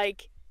 But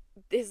like,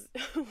 this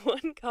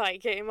one guy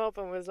came up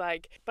and was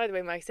like, by the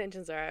way, my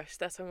extensions are out.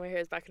 That's why my hair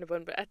is back in a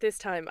bun. But at this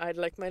time, I had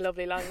like my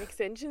lovely long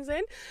extensions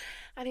in.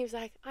 And he was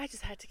like, I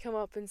just had to come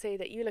up and say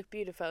that you look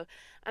beautiful.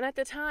 And at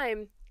the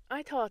time,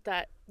 I thought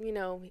that, you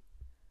know,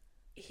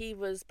 he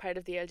was part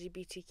of the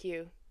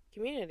LGBTQ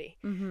community.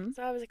 Mm-hmm.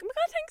 So I was like, oh my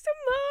God, thanks so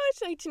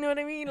much. Like, do you know what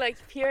I mean? Like,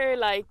 pure,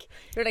 like...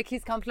 You're like,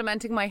 he's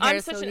complimenting my hair, I'm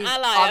such so an he's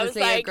ally. I was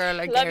obviously like, a girl,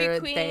 like, love you,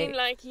 queen.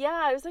 Like,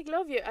 yeah, I was like,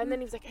 love you. And then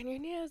he was like, and your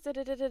nails, da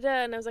da da da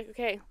da. And I was like,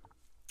 okay.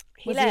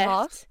 Was he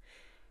hot?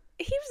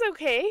 He was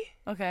okay.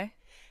 Okay.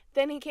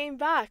 Then he came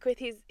back with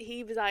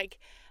he was like,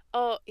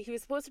 oh, he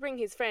was supposed to bring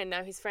his friend.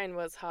 Now his friend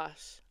was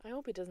hot. I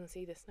hope he doesn't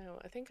see this now.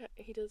 I think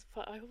he does.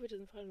 I hope he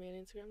doesn't follow me on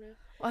Instagram now.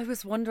 I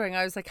was wondering.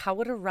 I was like, how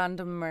would a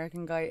random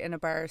American guy in a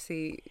bar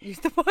see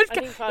the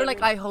podcast? You're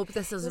like, I hope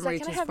this doesn't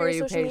reach his For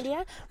You page.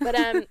 Media? But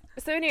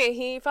so anyway,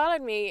 he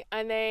followed me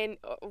and then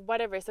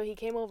whatever. So he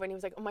came over and he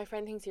was like, oh, my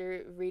friend thinks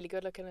you're really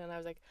good looking. And I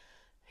was like,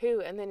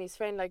 who? And then his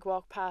friend like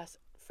walked past.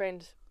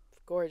 Friend.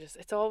 Gorgeous.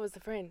 It's always the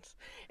friend.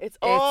 It's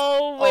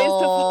always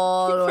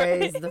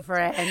the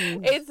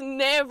friend. It's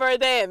never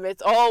them.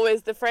 It's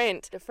always the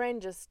friend. The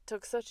friend just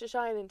took such a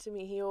shine into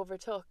me. He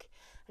overtook,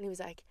 and he was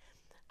like,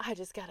 "I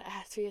just gotta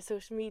ask for your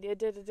social media,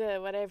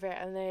 whatever."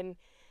 And then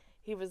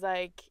he was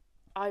like,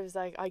 I was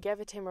like, I gave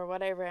it to him or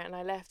whatever, and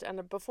I left.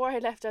 And before I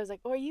left, I was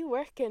like, "Oh, are you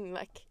working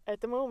like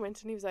at the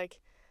moment?" And he was like,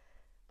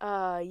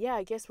 yeah,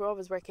 I guess we're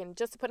always working."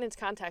 Just to put into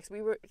context,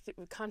 we were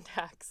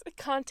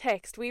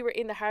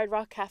in the Hard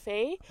Rock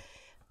Cafe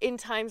in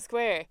Times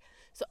Square.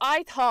 So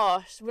I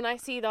thought when I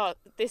see that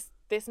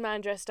this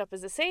man dressed up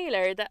as a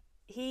sailor that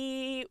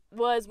he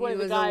was one of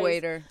the guys. He was a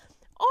waiter.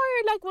 Or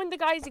like one of the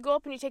guys you go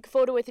up and you take a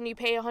photo with and you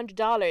pay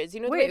 $100. You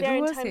know, wait, they're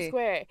who in Times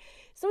Square.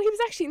 So he was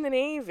actually in the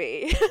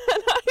Navy. And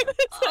I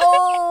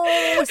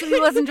was like, so he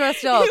wasn't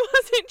dressed up. He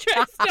wasn't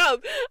dressed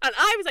up. And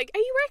I was like, are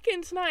you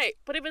working tonight?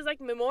 But it was like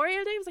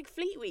Memorial Day. It was like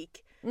Fleet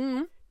Week.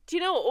 Mm-hmm. Do you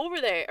know,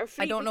 over there? Or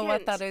Fleet I don't know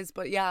Weekend. what that is,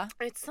 but yeah.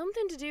 It's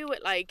something to do with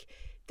like,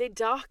 they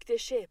dock the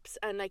ships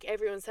and like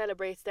everyone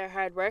celebrates their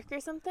hard work or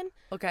something.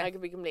 Okay. I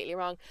could be completely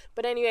wrong.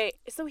 But anyway,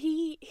 so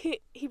he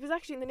was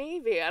actually in the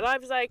Navy. And I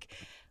was like,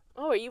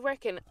 oh, are you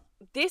working?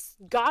 This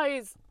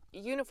guy's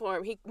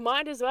uniform, he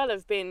might as well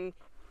have been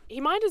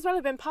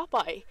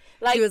Popeye.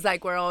 Like, he was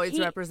like, we're always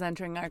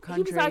representing our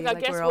country. He was like, I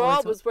guess we're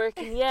always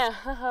working. Yeah.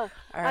 Our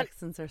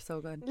accents are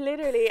so good.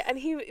 Literally. And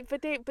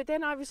but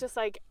then I was just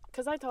like,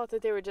 because I thought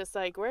that they were just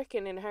like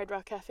working in Hard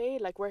Rock Cafe,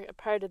 like we're a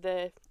part of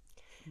the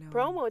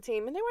promo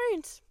team, and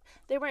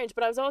they weren't.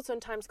 But I was also in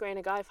Times Square and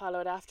a guy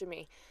followed after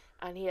me,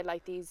 and he had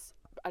like these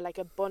like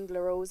a bundle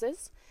of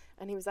roses,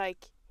 and he was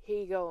like, here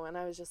you go. And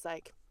I was just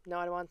like, no,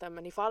 I don't want them.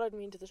 And he followed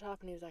me into the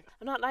shop and he was like,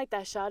 I'm not like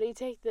that, shoddy,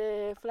 take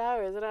the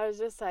flowers. And I was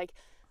just like,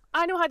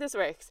 I know how this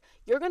works.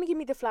 You're going to give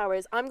me the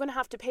flowers, I'm going to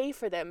have to pay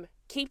for them.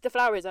 Keep the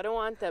flowers, I don't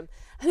want them.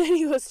 And then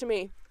he goes to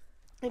me,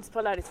 he just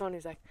pulled out his phone, he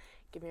was like,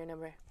 give me your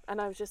number.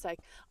 And I was just like,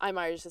 I'm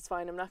Irish, it's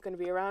fine, I'm not going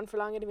to be around for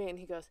long anyway. And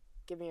he goes,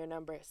 give me your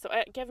number. So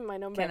I gave him my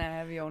number. Can I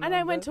have your number? And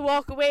I went to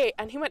walk away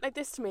and he went like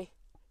this to me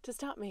to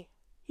stop me.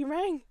 He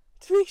rang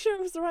to make sure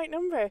it was the right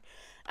number.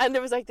 And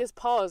there was like this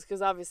pause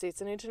because obviously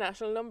it's an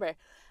international number.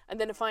 And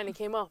then it finally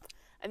came up.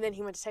 And then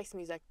he went to text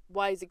me. He's like,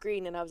 why is it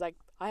green? And I was like,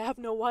 I have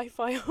no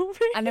Wi-Fi over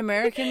here. And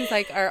Americans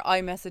like are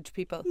iMessage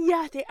people.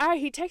 Yeah, they are.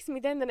 He texted me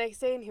then the next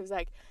day and he was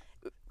like,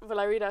 will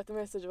I read out the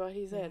message of what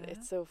he said? Yeah.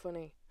 It's so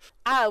funny.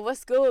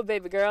 What's good,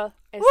 baby girl?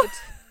 Wait.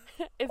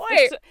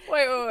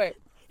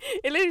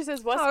 It literally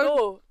says, what's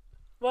go?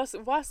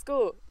 What's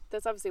go?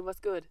 That's obviously what's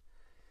good.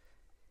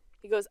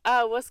 He goes,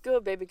 what's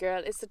good, baby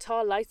girl? It's the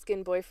tall,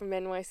 light-skinned boy from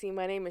NYC.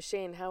 My name is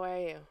Shane. How are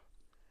you?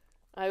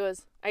 I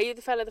goes, are you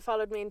the fella that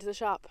followed me into the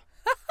shop?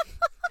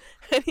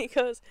 And he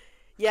goes,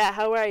 yeah,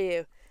 how are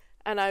you?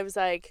 And I was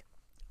like,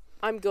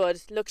 I'm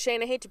good. Look,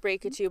 Shane, I hate to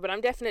break it to you, but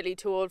I'm definitely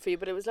too old for you,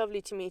 but it was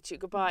lovely to meet you.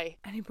 Goodbye.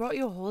 And he brought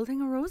you a whole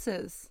thing of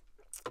roses.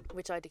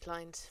 Which I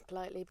declined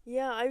politely.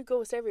 Yeah, I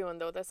ghost everyone,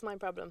 though. That's my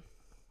problem.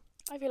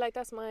 I feel like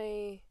that's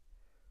my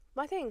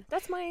thing.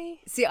 That's my...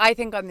 See, I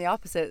think I'm the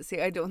opposite. See,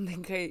 I don't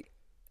think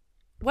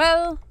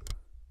Well,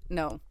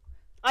 no.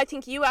 I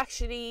think you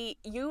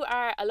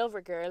are a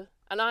lover girl,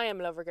 and I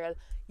am a lover girl.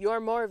 You're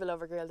more of a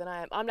lover girl than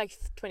I am. I'm like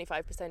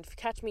 25%. If you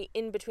catch me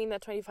in between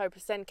that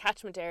 25%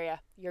 catchment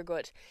area, you're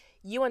good.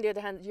 You, on the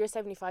other hand, you're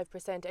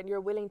 75%, and you're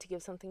willing to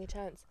give something a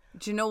chance.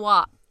 Do you know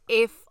what?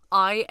 If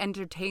I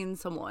entertain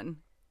someone,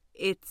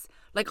 it's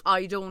like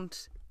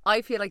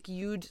I feel like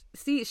you'd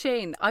see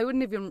Shane. I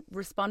wouldn't have even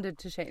responded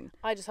to Shane.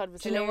 I just thought it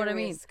was Do you know what I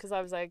mean? Because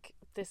I was like,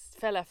 this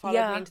fella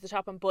followed me into the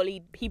shop and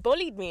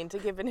bullied me into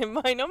giving him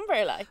my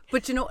number, like.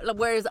 But you know,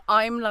 whereas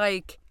I'm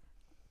like,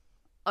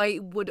 I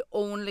would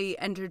only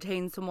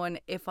entertain someone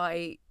if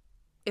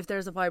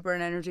there's a vibe or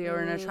an energy or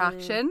an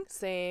attraction.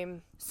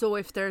 Same. So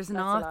if there's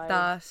not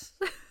that...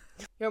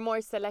 You're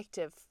more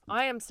selective.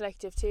 I am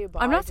selective too,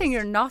 but I'm not saying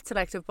you're not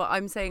selective, but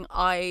I'm saying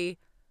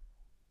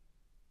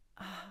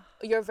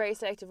You're very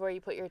selective where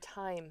you put your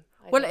time.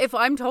 Well, if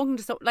I'm talking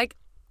to someone, like,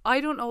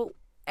 I don't know,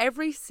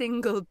 every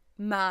single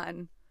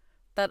man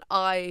that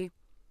I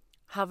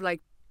have,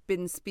 like,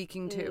 been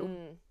speaking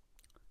to,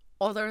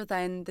 other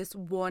than this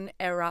one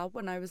era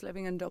when I was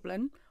living in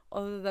Dublin,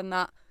 other than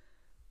that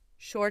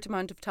short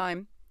amount of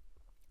time,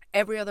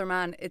 every other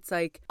man, it's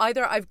like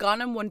either I've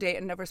gone on one date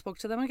and never spoke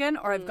to them again,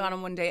 or I've gone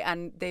on one date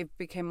and they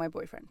became my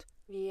boyfriend.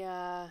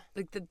 Yeah.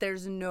 Like,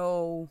 there's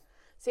no...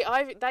 See,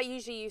 that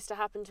usually used to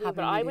happen to me,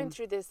 but I went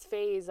through this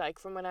phase, like,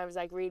 from when I was,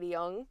 like, really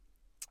young,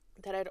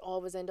 that I'd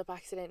always end up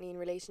accidentally in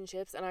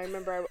relationships. And I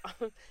remember,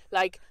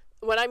 like,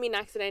 when I mean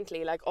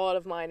accidentally, like, all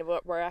of mine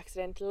were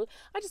accidental.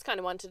 I just kind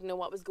of wanted to know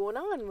what was going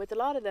on with a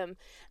lot of them.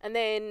 And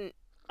then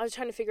I was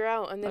trying to figure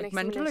out, and then like,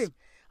 next mentally? minute,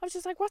 I was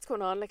just like, what's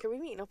going on? Like, are we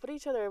meeting up with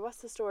each other?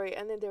 What's the story?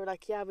 And then they were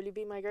like, yeah, will you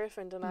be my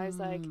girlfriend? And I was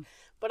like,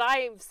 but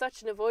I'm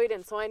such an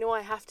avoidant, so I know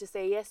I have to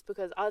say yes,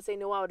 because I'll say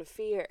no out of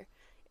fear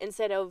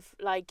instead of,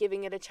 like,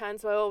 giving it a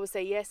chance. So I always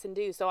say yes and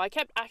do. So I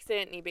kept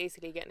accidentally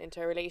basically getting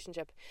into a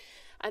relationship.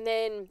 And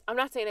then, I'm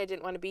not saying I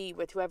didn't want to be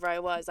with whoever I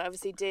was. I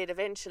obviously did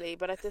eventually,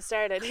 but at the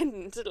start I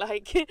didn't,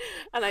 like,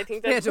 and I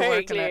think that's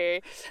very clear.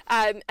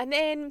 And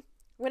then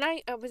when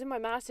I was in my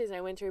master's and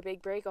I went through a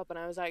big breakup, and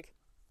I was like,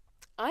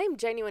 I'm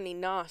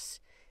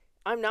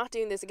not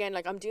doing this again.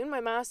 Like, I'm doing my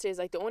master's.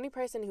 Like, the only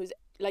person who's,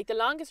 like, the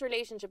longest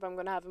relationship I'm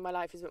going to have in my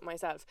life is with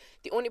myself.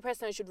 The only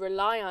person I should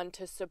rely on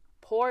to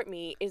support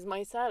me is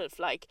myself.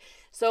 Like,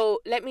 so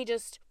let me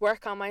just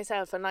work on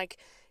myself and, like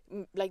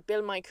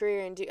build my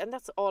career and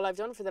that's all I've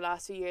done for the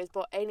last few years.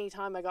 But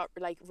anytime I got,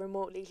 like,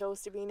 remotely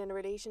close to being in a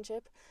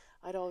relationship,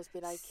 I'd always be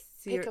like,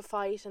 pick a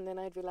fight, and then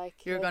I'd be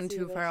like, you're gone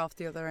too far off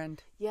the other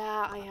end.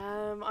 Yeah, I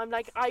am. I'm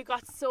like, I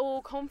got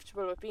so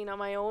comfortable with being on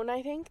my own,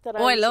 I think, that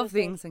I love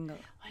being single.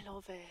 I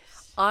love it.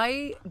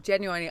 I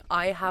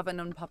have an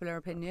unpopular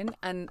opinion,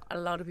 and a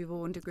lot of people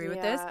won't agree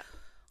with this.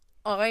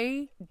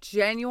 I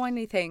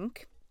genuinely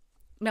think,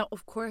 now,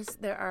 of course,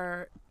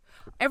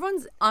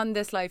 everyone's on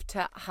this life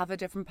to have a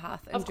different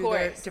path and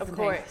their different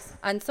things.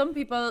 And some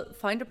people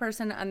find a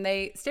person and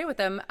they stay with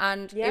them,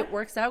 and it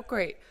works out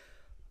great.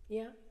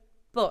 Yeah.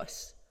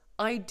 But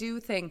I do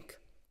think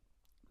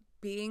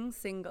being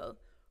single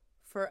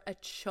for a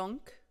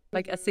chunk,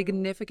 like a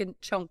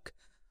significant chunk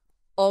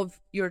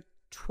of your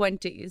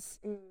 20s,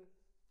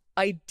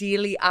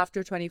 ideally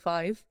after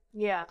 25,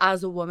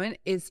 as a woman,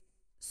 is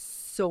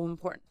so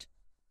important.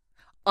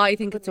 I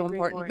think it's so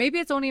important. More. Maybe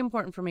it's only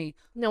important for me.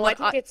 No, I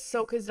think it's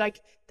so, because,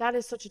 like, that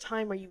is such a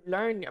time where you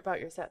learn about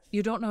yourself.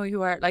 You don't know who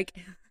you are. Like,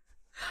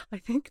 I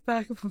think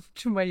back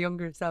to my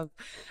younger self,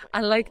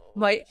 and, like,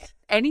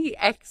 any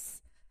ex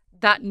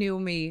that knew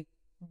me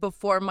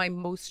before my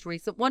most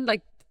recent one,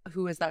 like,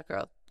 who is that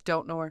girl?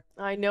 Don't know her.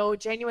 I know,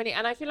 genuinely.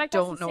 And I feel like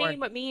that's the same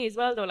with me as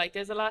well, though. Like,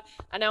 there's a lot.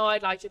 I know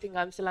I'd like to think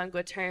I'm still on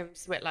good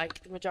terms with,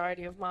 like, the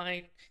majority of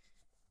mine,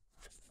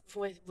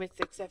 with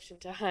exception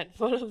to a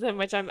handful of them,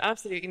 which I'm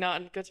absolutely not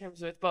on good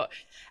terms with. But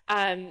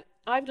I'd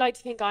like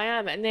to think I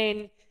am. And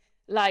then,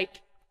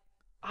 like,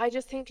 I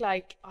just think,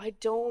 like, I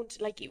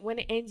don't, like, when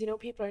it ends, you know,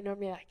 people are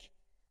normally like,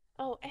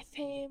 oh, F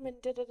him and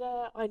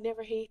da-da-da. I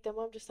never hate them.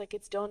 I'm just like,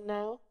 it's done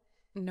now.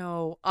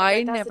 No,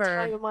 that's the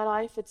time of my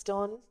life, it's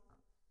done.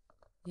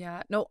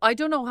 Yeah, no, I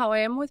don't know how I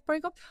am with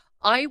breakup.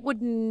 I've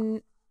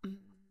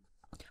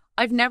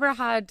never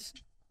had,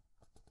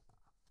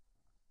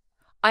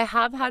 I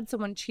have had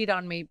someone cheat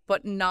on me,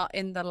 but not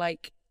in the,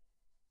 like,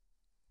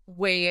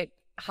 way it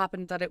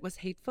happened that it was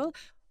hateful.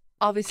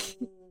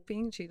 Obviously,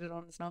 being cheated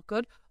on is not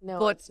good. No,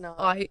 but it's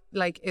not.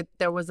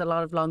 There was a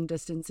lot of long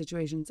distance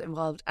situations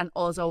involved, and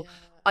also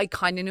I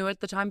kind of knew at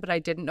the time, but I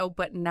didn't know.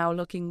 But now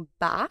looking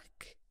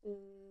back,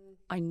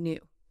 I knew.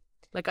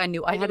 Like, I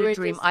knew. I had a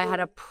dream. I had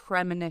a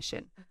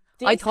premonition.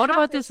 I thought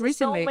about this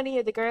recently. So many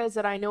of the girls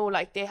that I know,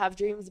 like, they have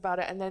dreams about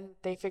it, and then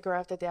they figure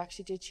out that they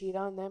actually did cheat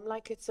on them.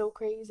 Like, it's so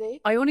crazy.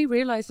 I only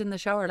realised in the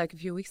shower, like, a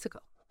few weeks ago,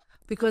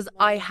 because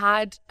I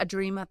had a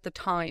dream at the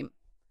time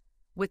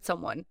with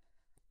someone,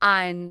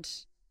 and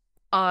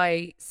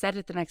I said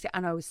it the next day,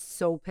 and I was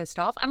so pissed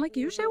off. And, like,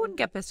 usually I wouldn't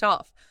get pissed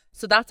off.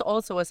 So that's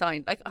also a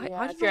sign. Like, I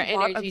don't know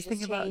what I was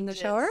thinking about in the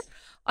shower.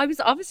 I was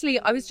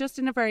just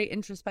in a very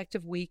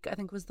introspective week. I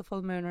think it was the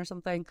full moon or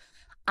something.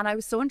 And I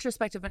was so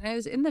introspective. And I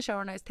was in the shower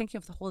and I was thinking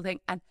of the whole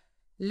thing. And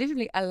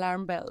literally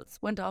alarm bells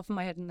went off in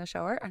my head in the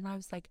shower. And I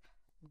was like,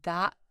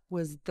 that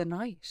was the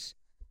night.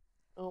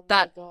 Oh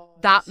my God.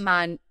 That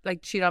man,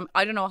 like, cheated on me.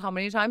 I don't know how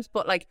many times,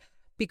 but, like,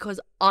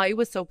 because I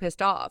was so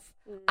pissed off.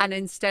 And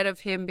instead of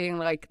him being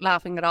like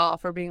laughing it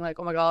off or being like,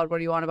 oh my God, what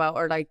do you want about?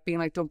 Or like being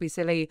like, don't be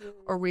silly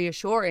or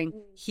reassuring,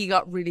 he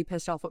got really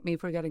pissed off with me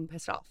for getting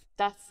pissed off.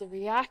 That's the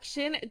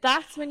reaction.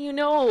 That's when you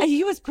know. And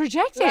he was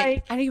projecting.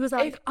 Like, and he was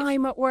like,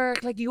 I'm at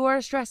work. Like, you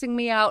are stressing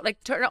me out.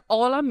 Like, turn it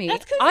all on me.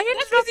 That's 'cause- I that's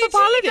ended 'cause up you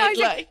cheated,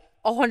 apologizing.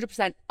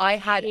 100%. I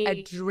had a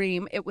hate-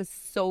 dream. It was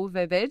so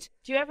vivid.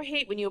 Do you ever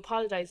hate when you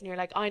apologize and you're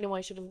like, I know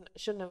I shouldn't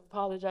have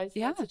apologized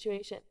in Yeah. that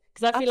situation?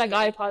 Because I feel like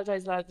I Absolutely.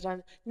 apologize a lot of the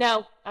time.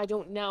 Now, I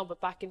don't now,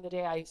 but back in the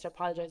day, I used to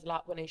apologize a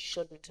lot when I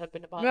shouldn't have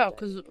been Yeah, apologizing.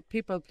 because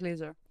people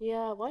pleaser.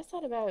 Yeah, what's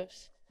that about?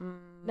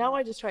 Now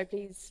I just try to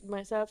please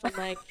myself. I'm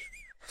like,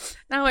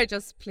 Now I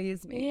just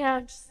please me.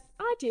 yeah,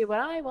 I do what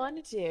I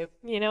want to do,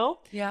 you know?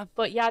 Yeah.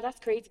 But yeah, that's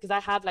crazy because I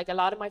have like a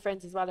lot of my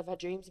friends as well have had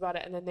dreams about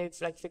it and then they've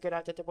like figured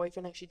out that their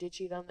boyfriend actually did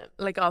cheat on them.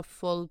 Like a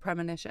full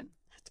premonition.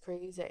 That's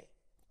crazy.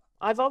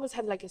 I've always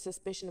had like a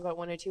suspicion about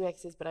 1 or 2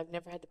 exes, but I've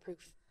never had the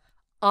proof.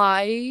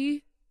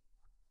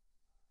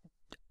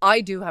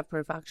 I do have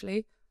proof,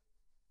 actually.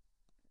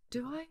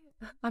 Do I?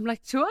 I'm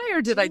like, do I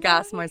or did I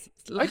gas myself?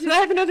 Or did I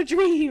have another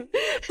dream?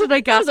 Did I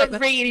gas That was a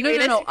myself? really No.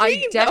 realistic I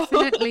dream, though.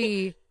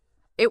 definitely.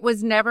 It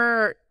was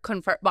never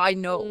confirmed, but I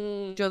know.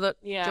 Do you know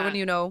yeah. when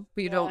you know,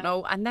 but you Yeah. don't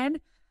know, and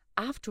then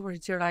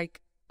afterwards you're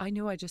like, I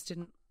knew, I just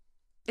didn't.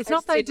 It's I not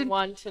just that I didn't didn't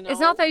want to know. It's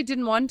not that I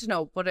didn't want to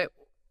know, but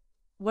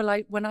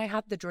when I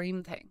had the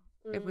dream thing,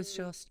 it was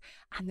just,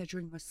 and the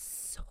dream was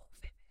so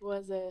vivid.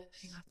 Was it?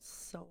 I got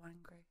so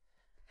angry.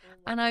 Oh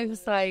my And I was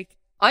gosh. like,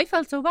 I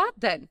felt so bad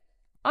then.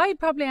 I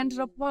probably ended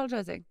up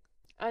apologizing.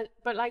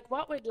 But like,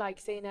 what would like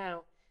say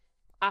now,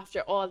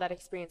 after all that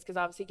experience? Because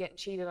obviously getting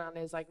cheated on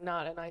is like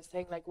not a nice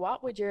thing. Like,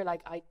 what would your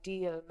like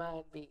ideal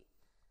man be?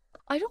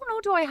 I don't know.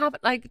 Do I have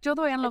like? Do you know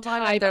the way on Love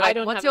type? Island? They're I like,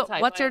 don't what's have a your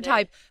type what's your either.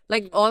 type?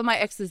 Like all my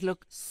exes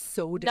look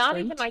so different. Not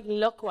even like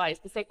look wise,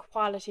 but say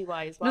quality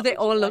wise. No, they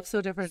all look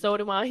so different. So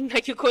do mine.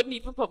 Like you couldn't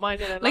even put mine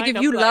in a Like if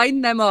lineup, you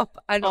line them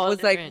up and it all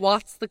was like, different.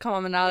 what's the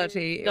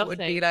commonality? It would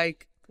be Nothing.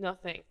 like,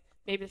 nothing.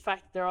 Maybe the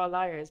fact that they're all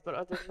liars, but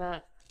other than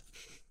that,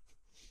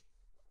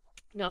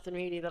 nothing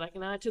really that I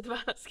can add to the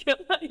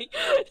basket.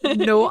 Like.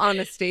 no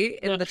honesty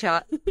in No. the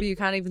chat, but you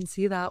can't even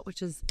see that,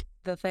 which is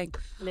the thing.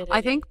 Literally.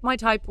 I think my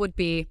type would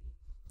be,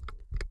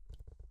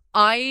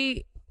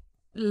 I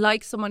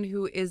like someone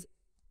who is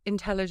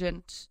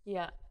intelligent,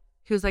 Yeah.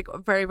 who's like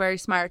very, very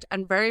smart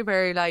and very,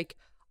 very like,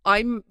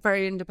 I'm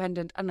very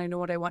independent and I know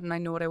what I want and I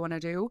know what I want to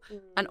do.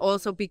 And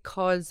also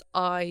because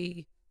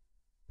I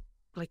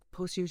like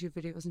post YouTube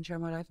videos and share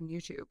my life on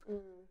YouTube.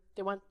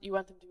 You want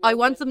them to be I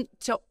want open. them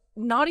to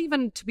not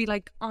even to be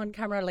like on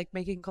camera, like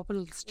making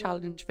couples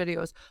challenge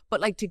videos, but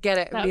like to get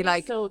it and That be would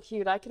like, so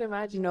cute. I could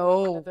imagine one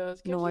no, of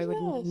those. Could no, I you would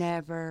do that?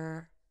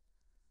 never.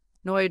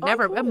 No, I would Oh,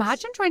 never. of course.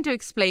 Imagine trying to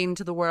explain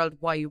to the world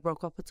why you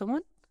broke up with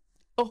someone.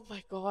 Oh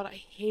my god, I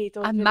hate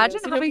those. Imagine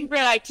videos. You know, having people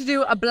are like to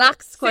do a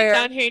black sit square.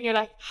 down here and you're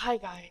like, "Hi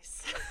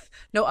guys."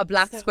 No, a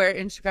black So- square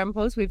Instagram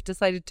post. We've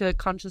decided to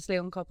consciously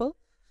uncouple.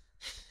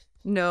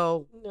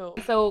 No. No.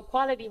 So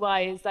quality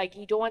wise, like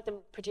you don't want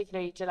them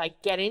particularly to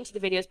like get into the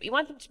videos, but you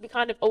want them to be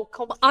kind of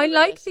comfortable. I with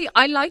like it.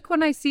 I like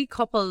when I see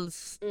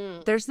couples.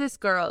 Mm. There's this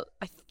girl,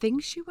 I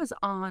think she was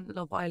on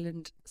Love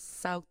Island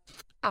South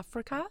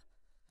Africa.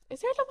 Is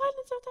there Love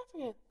Island South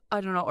Africa?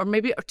 I don't know, or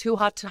maybe Too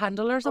Hot to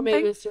Handle or Or something.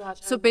 maybe it's too hot.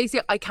 to So handle.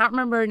 basically, I can't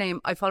remember her name.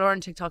 I follow her on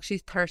TikTok.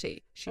 She's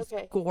 30. She's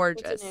Okay. What's her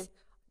gorgeous. name?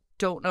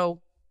 Don't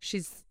know.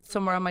 She's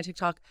somewhere on my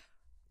TikTok.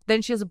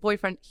 Then she has a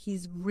boyfriend.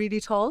 He's really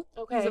tall.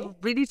 He's a Okay.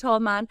 really tall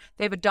man.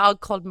 They have a dog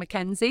called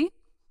Mackenzie.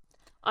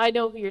 I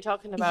know who you're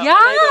talking about. Yeah.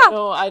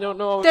 I don't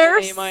know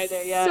They're the name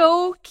either. Yeah.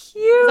 so 'Cause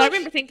cute. I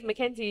remember thinking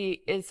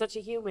Mackenzie is such a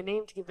human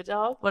name to give a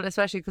dog. Well,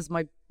 especially because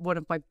one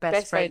of my best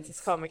Best friends friends is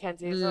called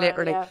Mackenzie. As well,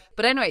 literally. yeah.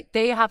 But anyway,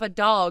 they have a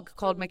dog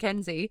called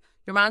Mackenzie.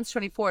 Your man's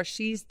 24.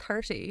 She's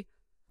 30,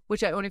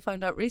 which I only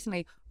found out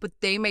recently. But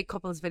they make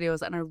couples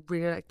videos and I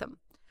really like them.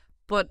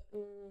 But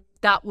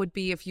that would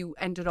be if you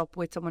ended up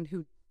with someone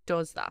who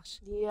does that.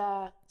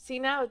 Yeah. See,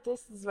 now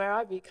this is where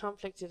I'd be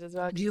conflicted as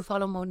well. Do you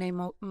follow Monet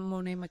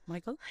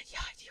McMichael? Yeah,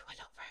 I do. I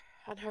love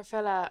her. And her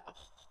fella.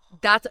 oh,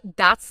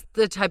 That's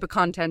the type of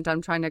content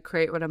I'm trying to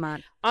create with a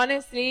man.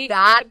 honestly,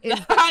 That is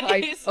the that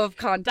type is- of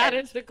content. That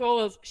is the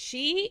goals.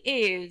 She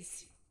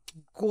is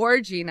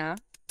Gorgina.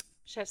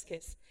 chef's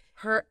kiss.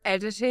 Her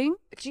editing.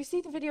 Did you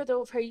see the video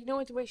though of her? You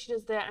know the way she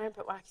does the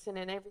armpit waxing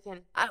and everything.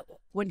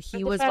 When he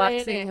the was fella in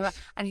waxing it. him,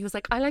 and he was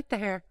like, I like the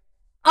hair.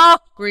 Oh,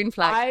 green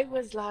flag. I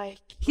was like,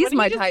 He's when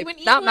my he just- type. When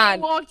he That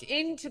man. walked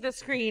into the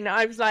screen,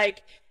 I was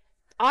like,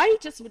 I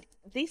just would.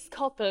 This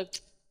couple.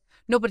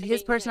 No, but his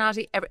Amazing.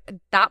 personality,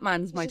 that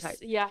man's my just- type.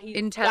 Yeah, he's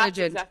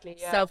Intelligent, that's exactly,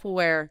 yeah.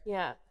 self-aware,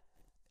 Yeah,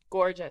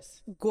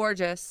 gorgeous.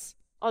 gorgeous.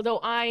 Although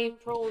I'm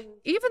prone.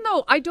 Even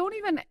though I don't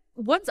even,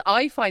 once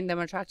I find them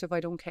attractive,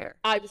 I don't care.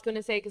 I was going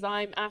to say, because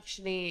I'm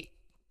actually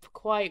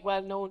quite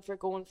well known for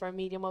going for a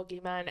medium ugly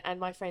man, and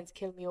my friends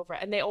kill me over it.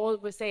 And they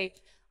always say,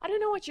 I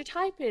don't know what your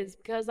type is,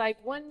 because like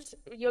once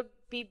you'll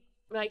be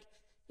like,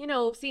 you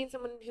know, seeing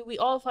someone who we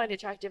all find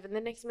attractive, and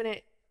the next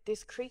minute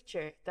this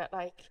creature that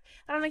like,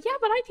 and I'm like, yeah,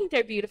 but I think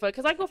they're beautiful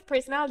because I go for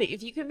personality.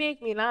 If you can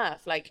make me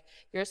laugh, like,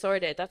 you're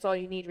sorted. That's all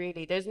you need,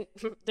 really.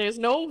 There's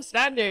no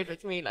standard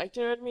with me. Like,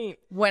 do you know what I mean?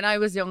 When I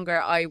was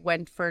younger, I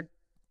went for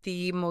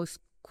the most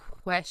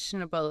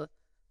questionable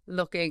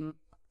looking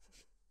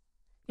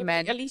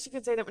men. At least you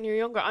could say that when you're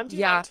younger. I'm doing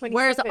Yeah. that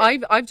Whereas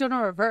 27. I've done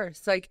a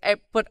reverse. Like,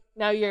 but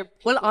Now you're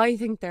well, I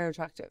think they're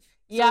attractive.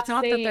 So yeah, it's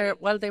not that same. they're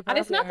well. They And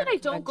it's not that probably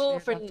I don't go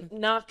for conventionally attractive.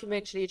 not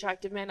conventionally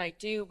attractive men. I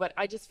do, but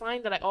I just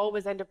find that I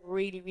always end up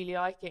really, really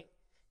liking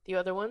the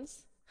other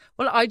ones.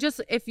 Well,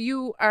 if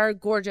you are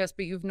gorgeous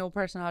but you've no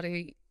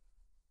personality,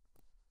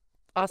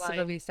 hasta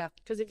la vista.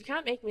 Because if you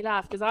can't make me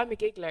laugh, because I'm a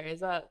giggler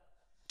as well.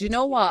 Do you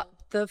know what?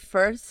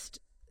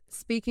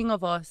 Speaking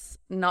of us,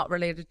 not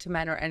related to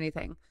men or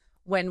anything,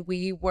 when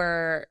we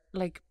were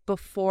like,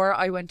 before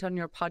I went on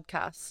your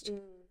podcast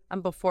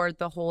and before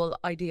the whole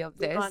idea of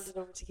this,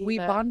 we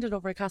bonded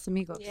over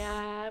Casamigos.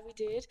 Yeah, we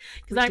did.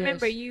 Because I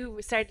remember you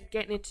started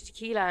getting into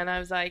tequila, and I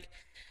was like,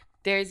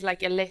 there's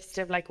like a list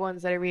of like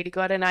ones that are really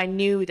good, and I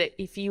knew that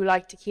if you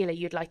like tequila,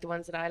 you'd like the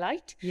ones that I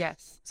liked.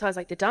 Yes. So I was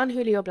like the Don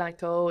Julio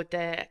Blanco,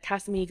 the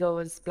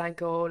Casamigos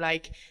Blanco,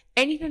 like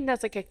anything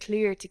that's like a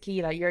clear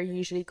tequila, you're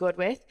usually good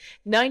with.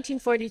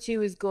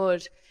 1942 is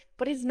good,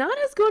 but it's not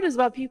as good as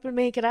what people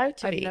make it out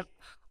to be.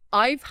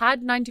 I've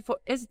had 94.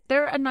 Is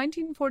there a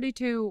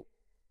 1942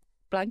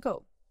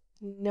 Blanco?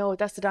 No,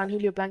 that's the Don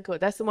Julio Blanco.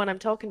 That's the one I'm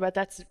talking about.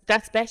 That's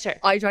better.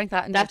 I drank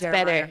that in That's the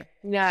better. Meyer.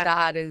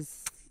 Yeah.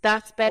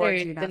 That's better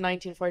orgy than now.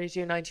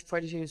 1942.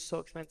 1942 is so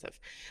expensive.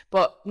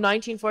 But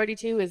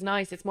 1942 is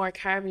nice. It's more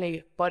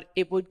caramelly, but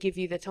it would give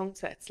you the tongue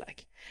sweats,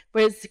 like.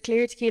 Whereas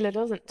clear tequila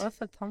doesn't. What's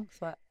a tongue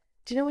sweat?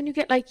 Do you know when you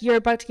get like, you're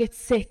about to get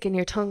sick and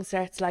your tongue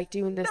starts like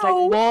doing this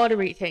No. like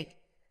watery thing?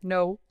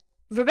 No.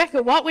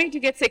 Rebecca, what way do you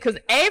get sick? Because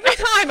every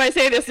time I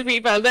say this to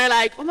people, they're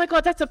like, oh my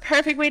God, that's a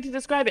perfect way to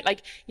describe it.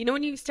 Like, you know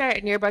when you start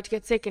and you're about to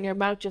get sick and your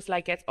mouth just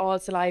like gets all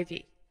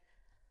salivy?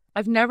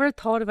 I've never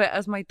thought of it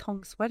as my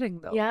tongue sweating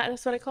though. Yeah,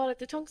 that's what I call it,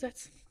 the tongue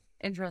sweats.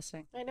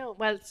 Interesting. I know.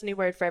 Well, it's a new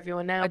word for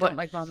everyone now. I but don't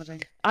like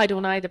vomiting. I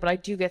don't either, but I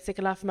do get sick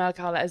a lot from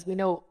alcohol, as we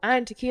know.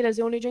 And tequila is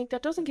the only drink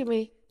that doesn't give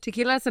me.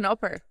 Tequila is an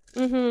upper.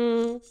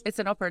 Mm-hmm. It's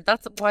an upper.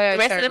 That's why I The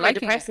rest of started them are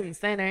liking it. depressants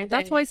then, aren't they?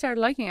 That's why I started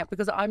liking it,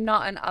 because I'm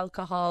not an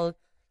alcohol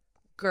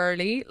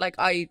girly. Like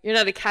You're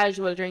not a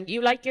casual drink.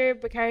 You like your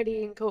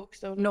Bacardi and Coke,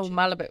 so no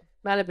Malibu.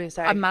 Malibu,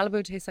 sorry. And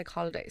Malibu tastes like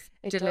holidays.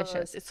 It Delicious.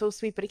 does. It's so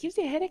sweet, but it gives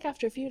you a headache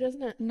after a few,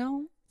 doesn't it?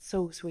 No.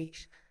 So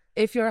sweet.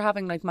 If you're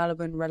having like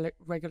Malibu and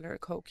regular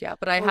Coke, yeah.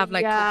 But I have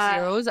like yeah.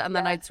 Coke Zeros, and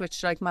then Yeah. I'd switch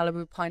to like Malibu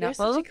You're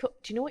pineapple. such a do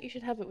you know what you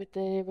should have it with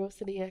the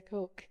Rosalia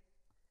Coke?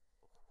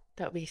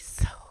 That would be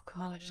so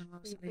good. Malibu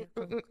Rosalia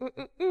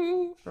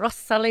Coke.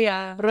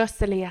 Rosalia.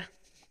 Rosalia.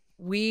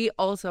 We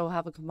also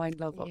have a combined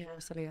love of Yeah.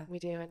 Rosalia. We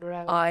do,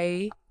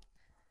 and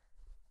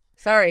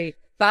Sorry,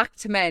 back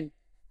to men.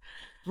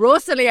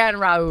 Rosalia and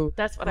Raul.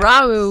 That's what Raul.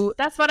 I want.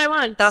 That's what I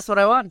want. That's what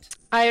I want.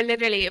 I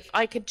literally, if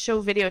I could show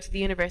video to the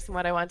universe and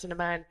what I want in a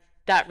man,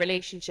 that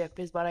relationship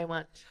is what I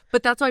want.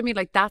 But that's what I mean.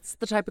 Like, that's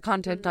the type of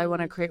content I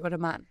want to create with a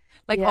man.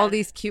 Like all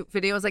these cute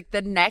videos. Like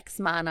the next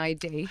man I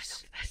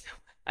date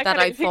that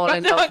I fall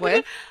in love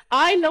with.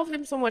 I love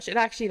him so much. It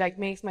actually like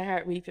makes my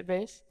heart weep a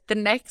bit. The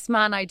next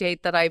man I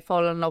date that I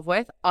fall in love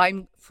with,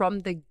 I'm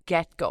from the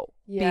get-go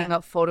being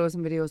a photos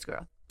and videos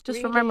girl.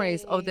 Just for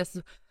memories. Oh, this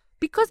is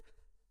because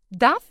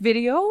that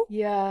video,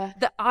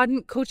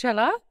 on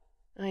Coachella,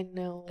 I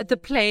know. the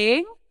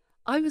playing,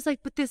 I was like,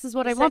 but this is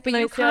what I want. But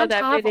you can't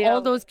have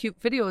all those cute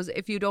videos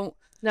if you don't.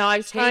 No, I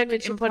was trying when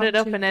she put it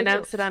up and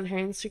announced videos. it on her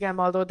Instagram,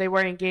 although they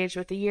were engaged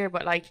with the year,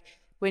 but like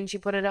when she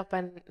put it up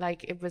and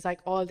like it was like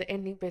all the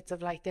ending bits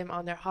of like them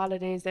on their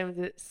holidays, them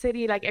in the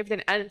city, like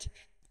everything. And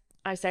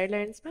I started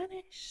learning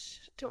Spanish.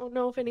 Don't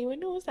know if anyone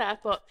knows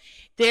that, but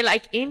they're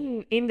like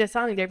in the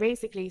song, they're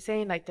basically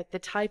saying like that the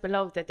type of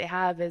love that they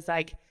have is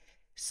like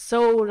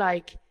so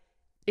like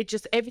it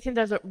just everything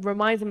that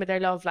reminds them of their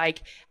love,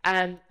 like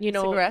you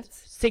know,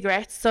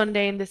 cigarettes,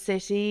 Sunday in the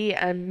City,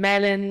 and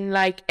melon,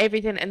 like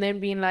everything, and then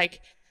being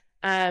like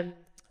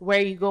where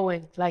are you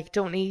going, like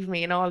don't leave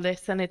me, and all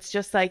this, and it's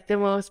just like the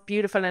most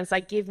beautiful, and it's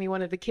like give me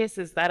one of the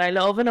kisses that I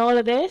love, and all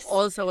of this.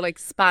 Also like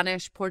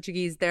Spanish,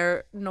 Portuguese,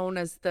 they're known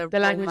as the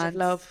language of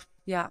love.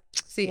 Yeah.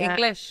 See,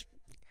 English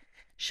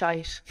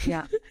shite.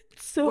 Yeah.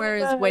 So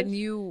whereas bad. when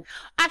you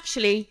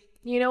actually,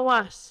 you know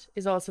what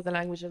is also the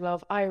language of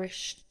love?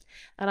 Irish.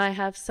 And I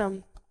have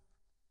some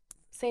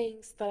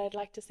sayings that I'd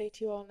like to say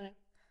to you all now.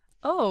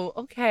 Oh,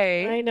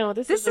 okay. I know,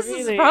 this is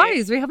really... a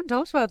surprise. We haven't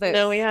talked about this.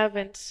 No, we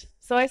haven't.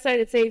 So I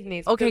started saving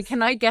these. Okay,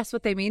 can I guess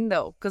what they mean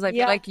though? Because I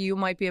feel like you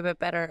might be a bit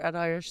better at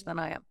Irish than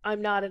I am.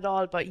 I'm not at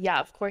all, but yeah,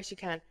 of course you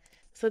can.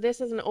 So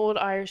this is an old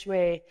Irish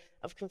way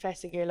of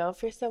confessing your love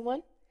for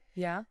someone.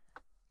 Yeah.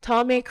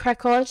 Tá mé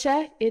crackálse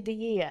I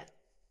dhia.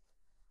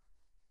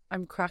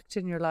 I'm cracked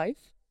in your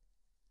life.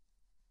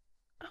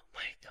 Oh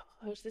my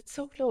God, it's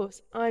so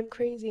close. I'm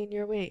crazy in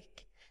your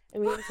wake.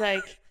 It means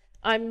like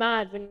I'm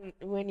mad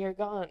when you're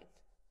gone.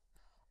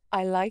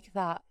 I like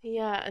that.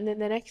 Yeah, and then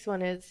the next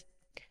one is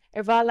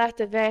bhá leat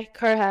a bheith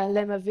curtha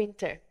le a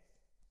winter.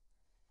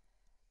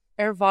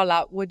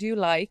 Ervala, would you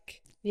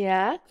like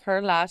Yeah.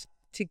 Curlat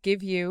to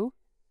give you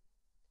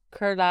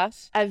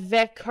Curlat?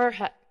 Avec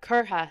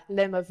curha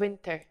lima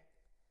winter.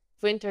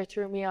 Winter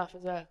threw me off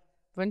as well.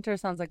 Winter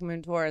sounds like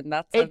Moon Tour, and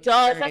that's It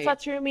does. That's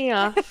what threw me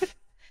off.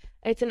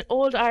 It's an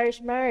old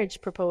Irish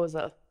marriage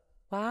proposal.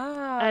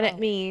 Wow. And it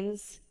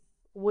means,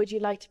 would you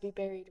like to be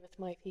buried with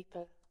my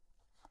people?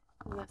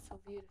 And that's so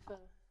beautiful.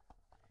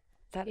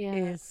 That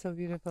is so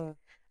beautiful.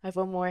 I have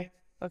one more.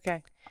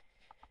 Okay.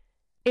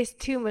 It's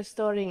too much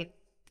story.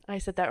 I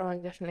said that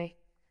wrong, definitely.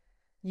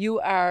 You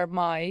are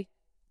my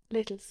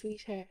little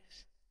sweetheart.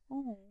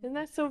 Oh. Isn't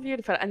that so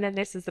beautiful? And then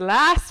this is the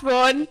last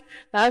one.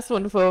 Last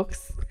one,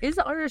 folks. Is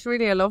Irish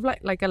really a love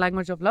like a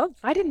language of love?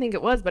 I didn't think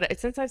it was, but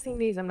since I've seen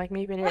these, I'm like,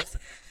 maybe it is.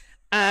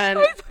 And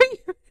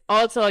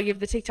also, I'll give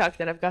the TikTok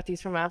that I've got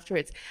these from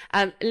afterwards.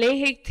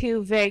 Leigh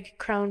to Veg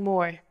Crown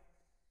Moore.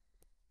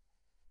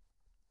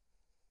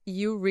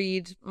 You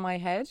read my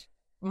head,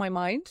 my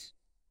mind.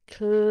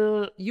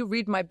 Cool. You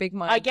read my big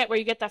mind. I get where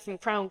you get that from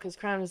Crown, because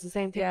Crown is the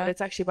same thing, but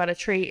it's actually about a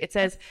tree. It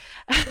says...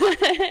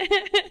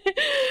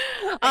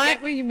 I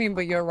get what you mean,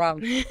 but you're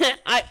wrong.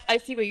 I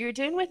see what you're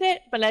doing with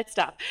it, but let's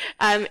stop.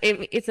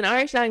 It's an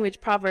Irish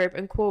language proverb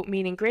and quote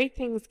meaning great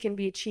things can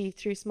be achieved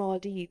through small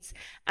deeds,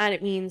 and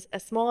it means a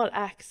small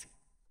axe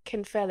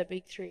can fell a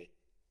big tree.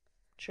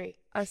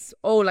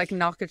 Like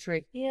knock a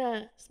tree.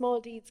 Yeah, small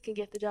deeds can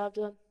get the job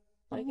done.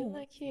 Isn't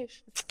that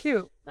cute? It's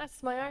cute.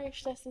 That's my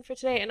Irish lesson for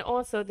today. And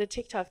also the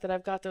TikTok that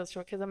I've got those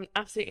from, because I'm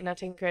absolutely not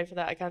taking credit for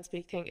that, I can't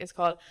speak thing, is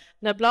called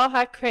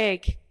Nablaha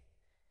Craig.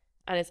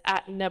 And it's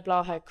at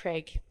Nablaha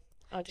Craig.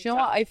 Do you know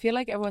what? I feel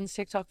like everyone's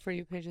TikTok for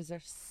you pages are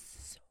so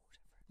different.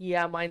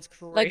 Yeah, mine's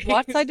crazy. Like,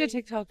 what side of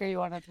TikTok are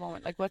you on at the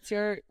moment? Like, what's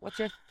your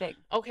thing?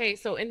 Okay,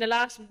 so in the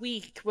last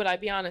week, would I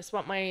be honest,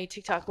 what my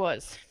TikTok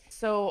was?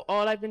 So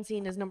all I've been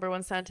seeing is #1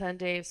 Santan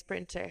Dave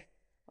Sprinter.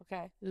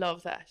 Okay.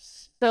 Love that.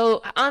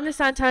 So on the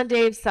Santan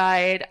Dave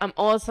side, I'm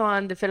also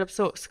on the Philip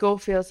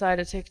Schofield side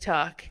of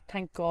TikTok.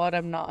 Thank God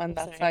I'm not on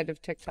that side of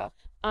TikTok.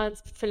 On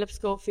Philip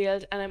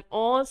Schofield, and I'm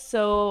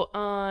also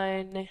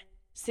on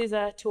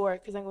SZA tour,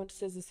 because I'm going to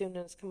SZA soon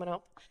and it's coming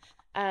up.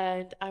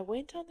 And I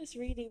went on this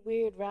really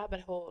weird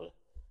rabbit hole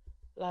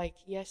like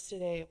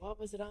yesterday. What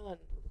was it on?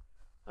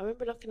 I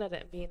remember looking at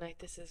it and being like,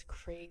 this is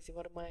crazy.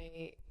 What am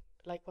I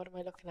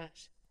looking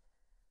at?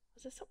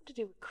 Was it something to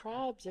do with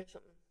crabs or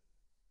something?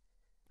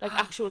 Like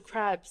actual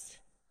crabs.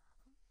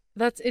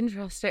 That's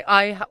interesting.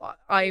 I'm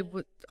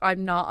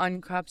not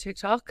on crab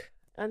TikTok.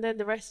 And then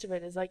the rest of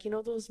it is like, you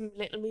know, those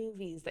little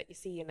movies that you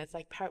see, and it's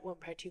like part 1,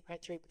 part 2,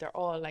 part 3, but they're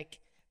all like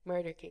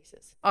murder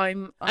cases.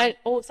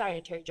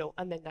 Sorry, Terry Joe,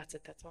 and then that's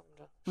it. That's what I'm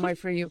doing. My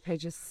For You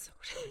page is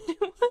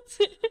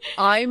so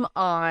I'm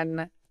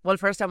on. Well,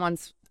 first I'm on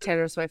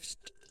Taylor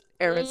Swift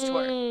Eras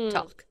Tour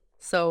talk.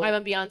 So I'm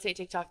on Beyonce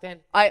TikTok then.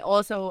 I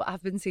also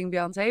have been seeing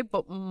Beyonce,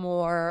 but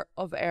more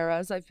of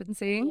Eras I've been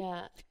seeing.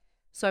 Yeah.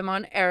 So I'm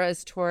on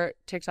Eras Tour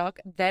TikTok.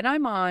 Then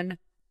I'm on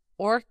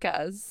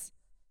Orcas.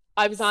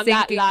 I was on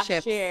that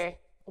last year.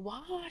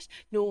 What?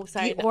 No,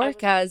 sorry. The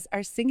Orcas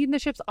are sinking the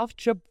ships off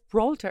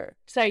Gibraltar.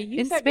 Sorry,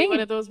 you sent me one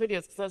of those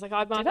videos because I was like,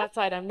 I'm on that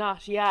side. I'm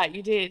not. Yeah,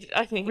 you did.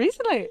 I think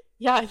recently.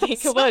 Yeah, I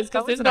think it was,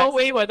 because there's no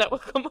way why that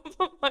would come up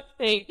on my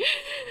thing.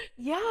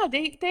 Yeah,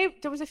 they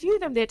there was a few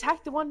of them. They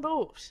attacked the one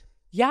boat.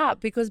 Yeah,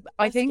 because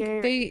I think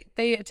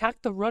they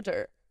attacked the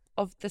rudder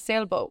of the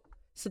sailboat.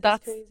 So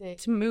that's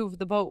to move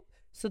the boat.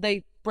 So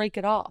they break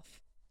it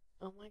off.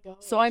 Oh my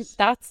God. So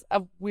that's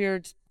a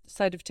weird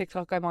side of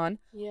TikTok I'm on.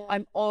 Yeah.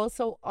 I'm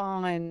also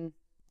on,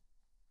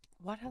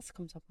 what else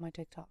comes up on my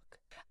TikTok?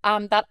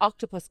 That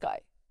octopus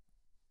guy.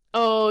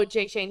 Oh,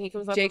 Jake Shane, he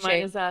comes up on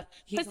mine as a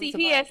Pussy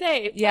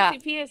PSA. Yeah.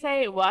 Pussy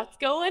PSA, what's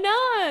going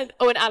on?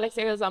 Oh, and Alex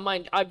Earl's on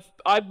mine. I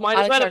might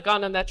as well have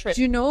gone on that trip.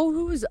 Do you know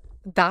who's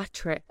that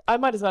trip? I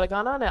might as well have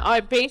gone on it. I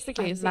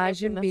basically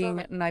imagine being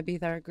in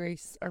Ibiza or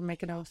Greece or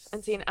Mykonos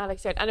and seeing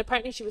Alex Earl. And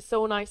apparently she was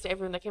so nice to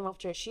everyone that came up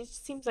to her. She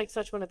seems like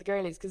such one of the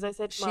girlies, because I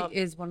said, Mom, she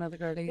is one of the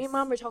girlies. Me and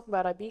Mom were talking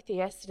about Ibiza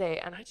yesterday,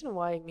 and I don't know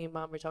why me and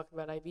Mom were talking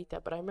about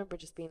Ibiza, but I remember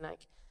just being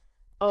like,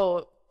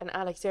 oh, and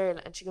Alex Earl,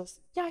 and she goes,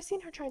 yeah, I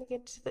seen her trying to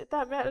get into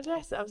that metal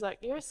dress. I was like,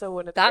 you're so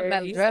one of the that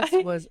girlies. Metal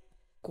dress was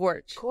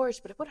gorgeous. Gorgeous,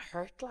 but it would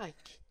hurt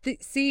like.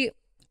 She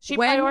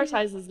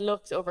prioritizes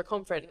looks over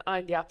comfort, and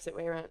I'm the opposite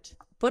way around.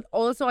 But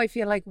also I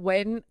feel like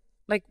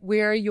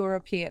we're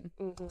European,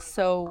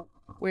 so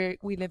we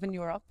live in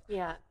Europe.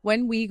 Yeah.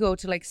 When we go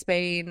to like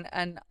Spain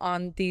and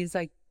on these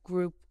like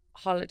group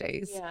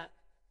holidays,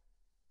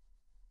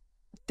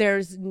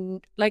 there's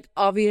like,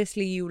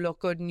 obviously you look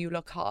good and you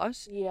look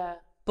hot. Yeah.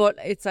 But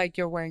it's like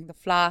you're wearing the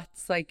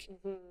flats, like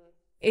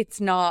it's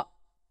not.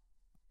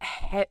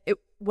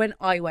 When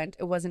I went,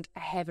 it wasn't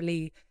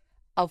heavily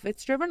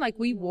outfits driven. Like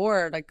we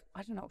wore like,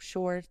 I don't know,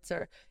 shorts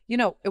or, you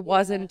know, it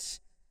wasn't.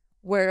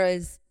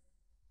 Whereas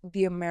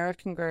the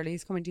American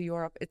girlies coming to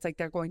Europe, it's like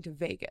they're going to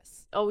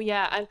Vegas. Oh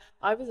yeah, and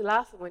I was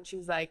laughing when she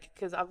was like,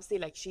 because obviously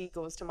like she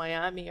goes to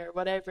Miami or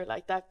whatever,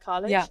 like that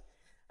college. Yeah.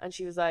 And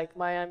she was like,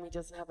 Miami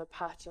doesn't have a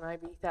patch in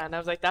Ibiza, and I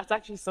was like, that's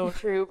actually so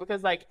true,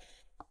 because like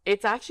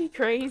It's actually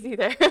crazy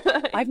there.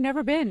 I've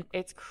never been.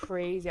 It's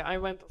crazy. I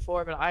went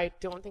before, but I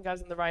don't think I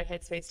was in the right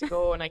headspace to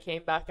go. And I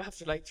came back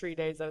after like 3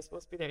 days. I was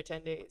supposed to be there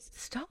 10 days.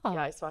 Stop.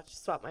 Yeah, I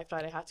swapped my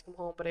flight. I had to come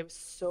home, but it was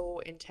so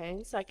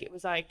intense. Like it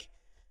was like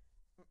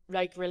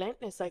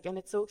relentless. Like, and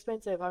it's so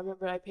expensive. I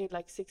remember I paid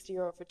like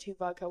 €60 for 2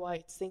 vodka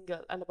whites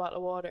single and a bottle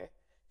of water.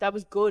 That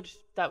was good.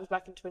 That was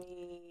back in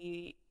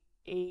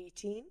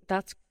 2018.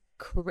 That's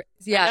crazy.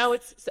 Yeah. Now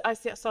I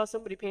saw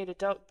somebody paid a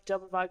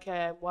double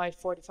vodka white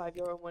 €45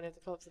 in one of the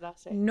clubs the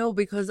last day. No,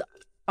 because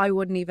it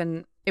wouldn't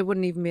even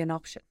be an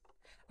option.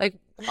 Like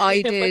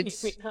I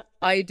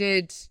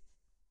did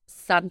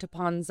Santa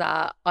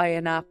Ponza,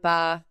 Ayia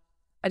Napa.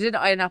 I did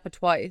Ayia Napa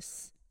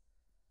twice.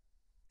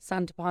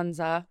 Santa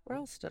Ponza. Where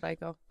else did I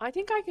go? I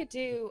think I could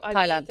do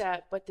Thailand.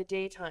 Ibiza, but the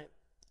daytime.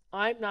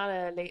 I'm not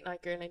a late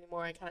night girl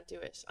anymore. I can't do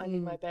it. I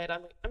need my bed.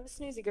 I'm a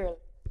snoozy girl,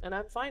 and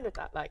I'm fine with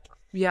that. Like,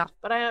 yeah.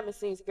 But I am a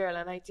snoozy girl,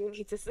 and I do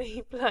need to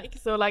sleep. Like,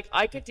 so like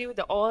I could do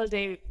the all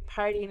day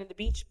partying in the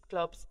beach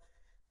clubs,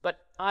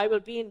 but I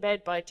will be in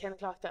bed by 10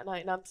 o'clock that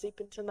night, and I'm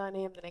sleeping till 9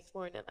 a.m. the next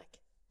morning. Like,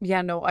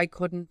 yeah, no, I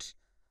couldn't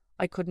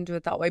do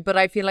it that way. But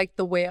I feel like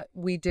the way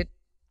we did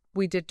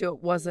do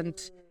it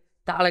wasn't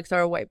the Alex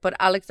Earl way. But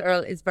Alex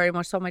Earl is very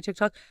much on my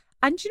TikTok.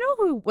 And do you know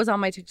who was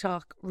on my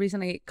TikTok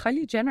recently?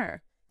 Kylie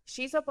Jenner.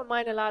 She's up on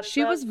mine a lot.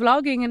 She was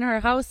vlogging in her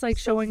house, like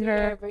showing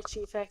her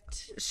Richie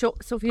effect.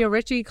 Sophia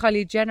Richie,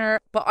 Kylie Jenner.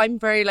 But I'm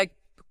very like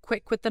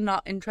quick with the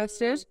not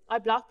interested. I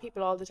block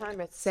people all the time.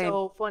 It's Same.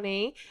 So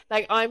funny.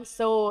 Like I'm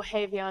so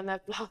heavy on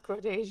that block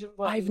rotation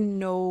button. I've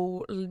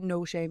no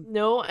shame.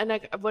 No, and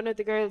like one of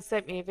the girls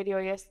sent me a video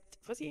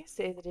yesterday,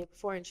 the day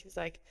before, and she was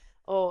like,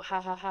 "Oh,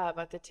 ha ha ha,"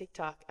 about the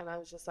TikTok, and I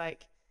was just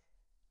like,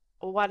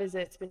 "Oh, what is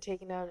it? It's been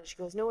taken down." And she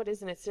goes, "No, it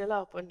isn't. It's still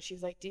up." And she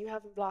was like, "Do you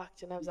have him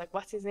blocked?" And I was like,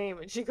 "What's his name?"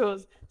 And she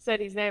said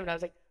his name, and I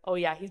was like, "Oh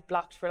yeah, he's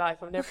blocked for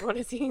life. I'm never going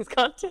to see his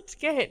content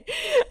again."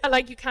 And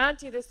like, you can't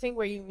do this thing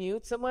where you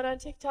mute someone on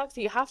TikTok,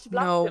 so you have to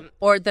block them.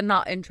 Or the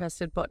not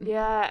interested button.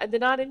 Yeah, and the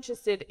not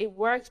interested, it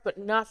works, but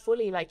not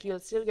fully. Like, you'll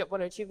still get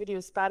 1 or 2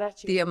 videos spat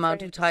at you. The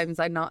amount of times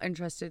I not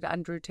interested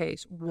Andrew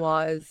Tate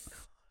was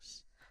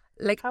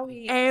like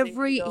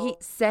every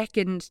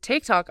second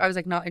TikTok I was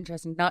like not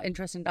interested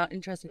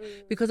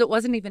because it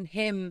wasn't even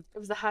him. It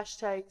was the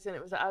hashtags and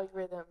it was the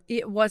algorithm.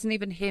 It wasn't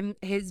even him,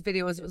 his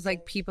videos. It was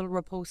like people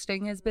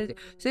reposting his video.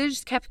 So they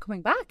just kept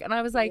coming back, and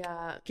I was like,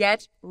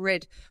 get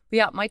rid. But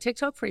yeah, my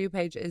TikTok For You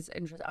page is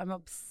interesting. I'm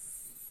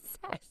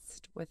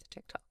obsessed with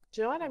TikTok.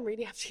 Do you know what I'm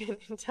really after getting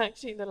into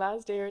actually in the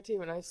last day or two?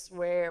 And I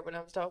swear, when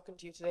I was talking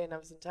to you today and I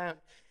was in town,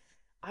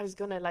 I was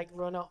gonna like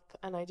run up,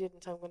 and I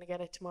didn't. I'm gonna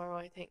get it tomorrow,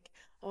 I think.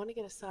 I want to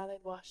get a salad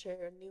washer,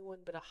 a new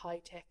one, but a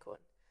high-tech one,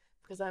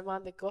 because I'm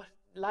on the gut,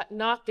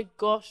 not the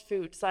gut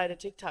food side of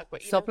TikTok,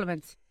 but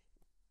supplements.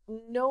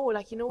 No,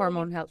 like, you know,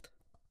 hormone health.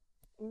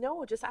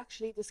 No, just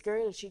actually this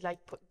girl, she like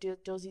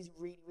does these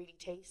really, really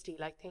tasty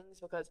like things,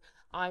 because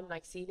I'm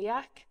like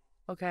celiac.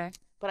 Okay.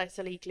 But I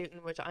still eat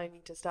gluten, which I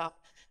need to stop.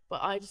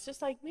 But I was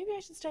just like, maybe I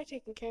should start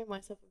taking care of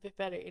myself a bit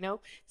better, you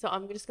know? So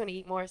I'm just going to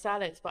eat more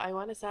salads. But I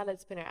want a salad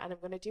spinner, and I'm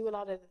going to do a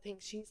lot of the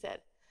things she said.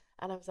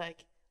 And I was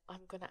like, I'm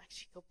going to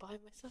actually go buy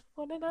myself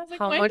one. And I was like,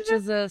 how much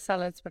is a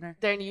salad spinner?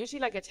 They're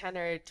usually like a 10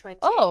 or 20.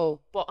 Oh,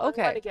 but I'm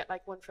going to get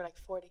like one for like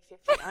 40,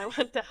 50. I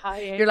want the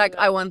high end. You're like,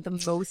 I want the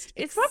most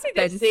it's probably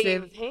the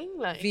same thing.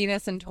 Like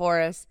Venus and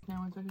Taurus.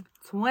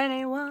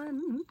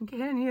 21,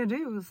 can you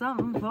do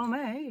something for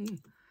me?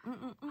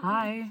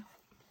 Hi.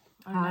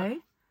 Hi.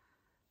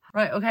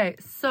 Right, okay.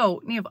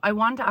 So, Niamh, I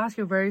want to ask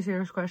you a very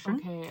serious question.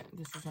 Okay,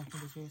 this is not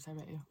going to be serious, I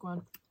bet you. Go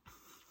on.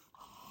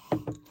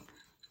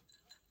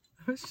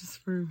 That was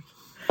just rude.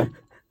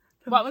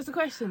 What was the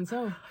question?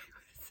 So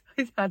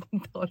I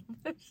hadn't thought of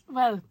it.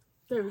 Well,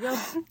 there we go.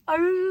 I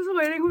was just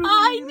waiting for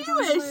I knew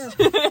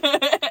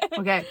it.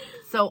 Okay,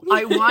 so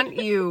I want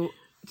you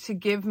to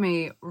give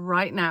me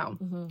right now.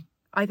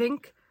 I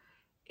think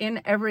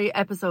in every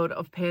episode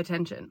of Pay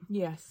Attention,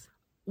 yes,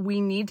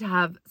 we need to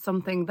have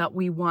something that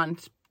we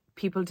want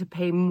people to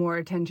pay more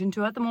attention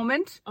to at the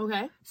moment.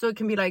 Okay. So it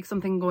can be like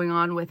something going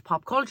on with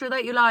pop culture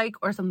that you like,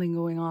 or something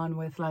going on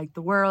with like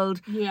the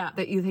world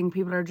that you think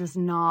people are just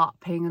not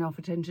paying enough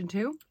attention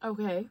to.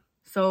 Okay.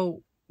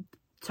 So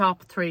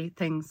top 3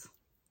 things.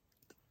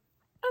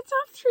 A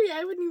top 3?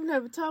 I wouldn't even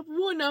have a top 1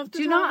 off the top of my head.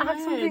 Do you not have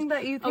something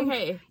that you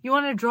think you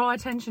want to draw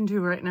attention to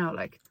right now?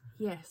 Like,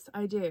 yes,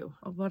 I do.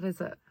 Oh, what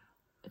is it?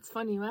 It's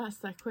funny you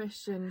asked that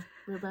question,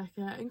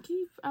 Rebecca, and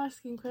keep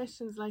asking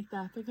questions like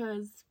that,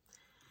 because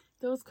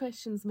those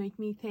questions make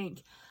me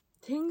think.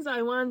 Things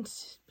I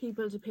want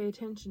people to pay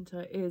attention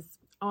to is...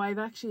 Oh, I've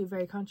actually a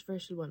very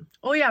controversial one.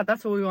 Oh, yeah,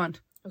 that's what we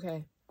want.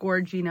 Okay.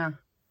 Gorgina.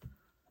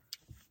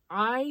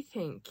 I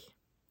think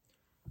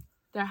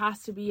there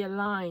has to be a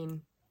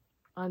line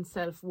on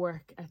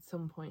self-work at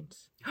some point.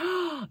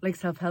 Like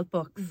self-help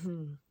books.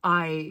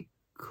 I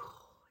could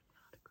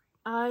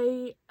not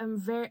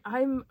agree.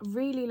 I'm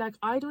really like,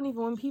 I don't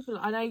even want people...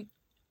 And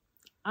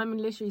I'm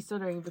literally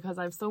stuttering because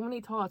I have so many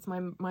thoughts.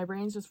 My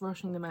brain's just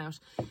rushing them out.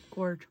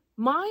 Gorge.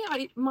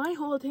 My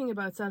whole thing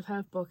about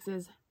self-help books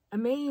is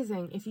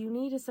amazing. If you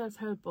need a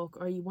self-help book,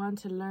 or you want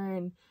to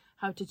learn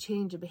how to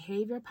change a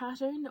behavior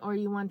pattern, or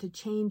you want to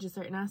change a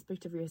certain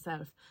aspect of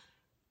yourself,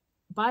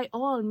 by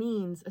all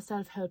means, a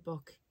self-help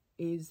book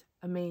is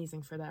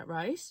amazing for that,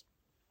 right?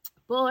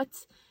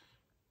 But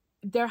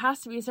there has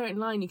to be a certain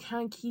line. You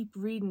can't keep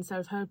reading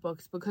self-help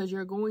books, because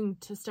you're going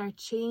to start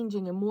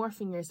changing and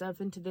morphing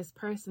yourself into this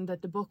person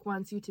that the book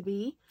wants you to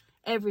be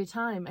every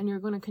time, and you're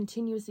going to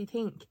continuously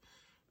think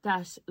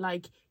that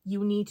like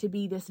you need to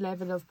be this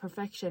level of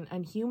perfection.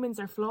 And humans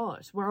are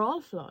flawed. We're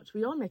all flawed.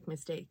 We all make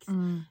mistakes.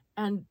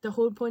 And the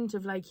whole point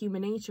of like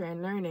human nature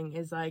and learning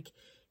is like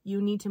you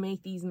need to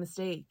make these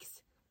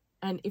mistakes.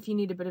 And if you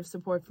need a bit of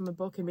support from a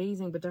book,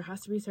 amazing, but there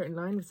has to be a certain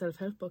line with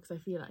self-help books, I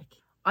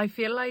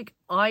feel like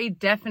I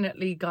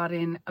definitely got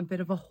in a bit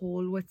of a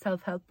hole with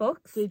self-help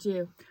books. Did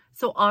you?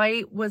 So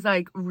I was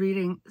like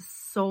reading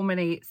so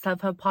many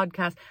self-help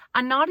podcasts,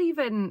 and not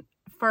even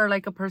for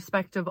like a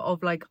perspective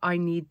of like I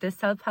need this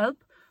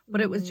self-help, but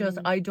it was just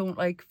I don't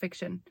like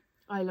fiction.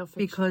 I love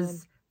fiction.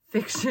 Because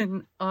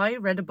fiction, I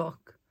read a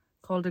book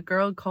called A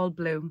Girl Called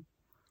Blue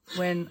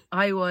when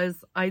I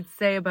was, I'd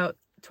say about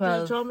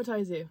 12. Did it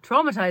traumatize you?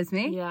 Traumatized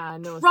me. Yeah,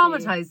 no.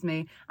 Traumatized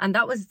me. And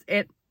that was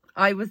it.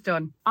 I was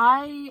done.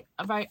 I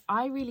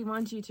really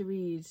want you to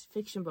read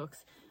fiction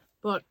books,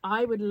 but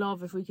I would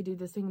love if we could do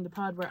this thing in the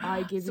pod where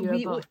I give you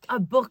a book. A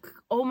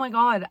book. Oh my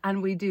God.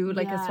 And we do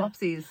like a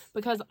swapsies.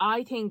 Because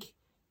I think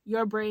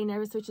your brain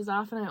never switches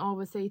off, and I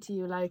always say to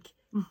you, like,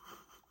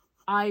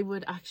 I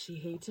would actually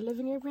hate to live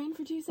in your brain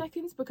for 2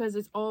 seconds, because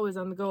it's always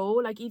on the go.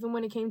 Like, even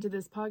when it came to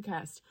this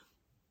podcast,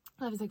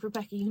 I was like,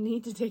 Rebecca, you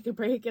need to take a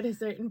break at a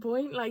certain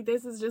point. Like,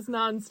 this is just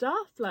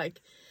non-stop.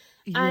 Like,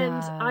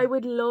 and I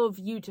would love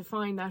you to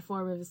find that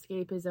form of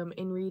escapism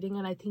in reading,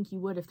 and I think you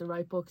would if the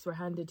right books were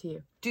handed to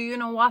you. Do you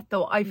know what,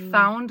 though? I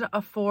found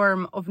a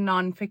form of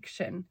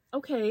non-fiction.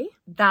 Okay.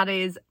 That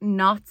is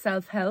not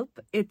self-help.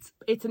 It's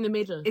in the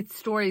middle. It's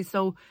stories.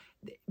 So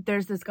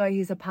there's this guy,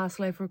 he's a past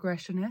life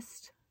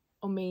regressionist.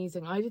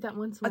 Amazing. I did that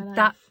once in my life.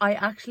 That I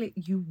actually,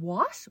 you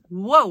what?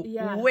 Whoa.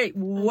 Yeah. Wait,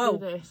 whoa.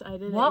 I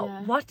did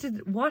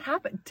it. What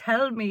happened?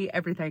 Tell me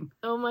everything.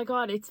 Oh my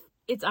God, it's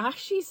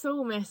actually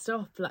so messed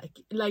up.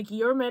 Like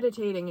you're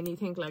meditating and you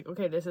think like,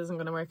 okay, this isn't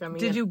going to work on me.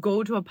 Did you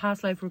go to a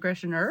past life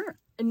regressioner?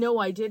 No,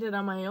 I did it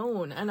on my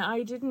own, and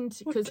I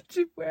didn't because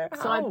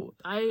how?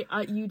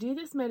 I you do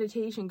this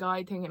meditation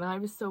guide thing, and I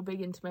was so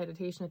big into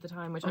meditation at the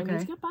time, which I need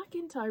to get back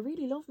into. I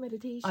really love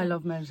meditation. I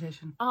love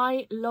meditation.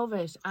 I love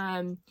it.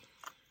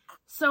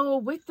 So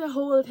with the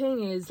whole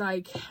thing is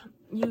like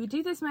you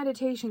do this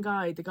meditation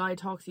guide, the guide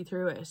talks you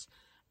through it,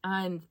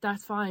 and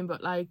that's fine,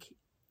 but like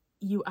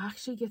you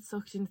actually get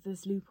sucked into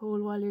this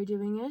loophole while you're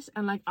doing it.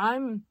 And like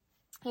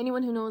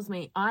anyone who knows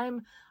me, I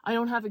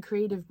don't have a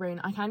creative brain.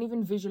 I can't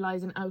even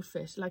visualize an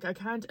outfit. Like I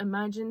can't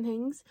imagine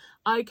things.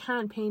 I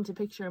can't paint a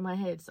picture in my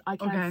head. So I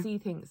can't see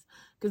things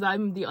because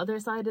I'm the other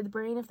side of the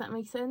brain, if that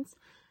makes sense.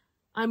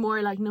 I'm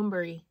more like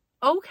numbery.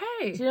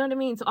 Okay. Do you know what I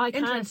mean? So I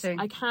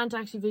can't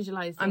actually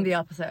visualize things. I'm the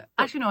opposite.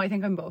 Actually, no, I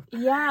think I'm both.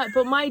 Yeah,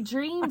 but my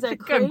dreams are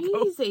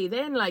crazy.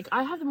 Then like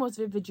I have the most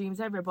vivid dreams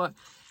ever. But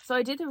so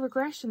I did the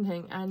regression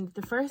thing, and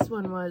the first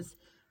one was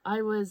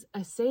I was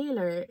a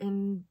sailor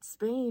in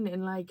Spain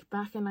in like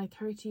back in like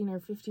 13 or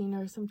 15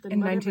 or something. In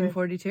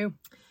 1942,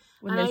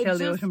 when they sailed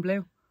the ocean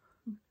blue.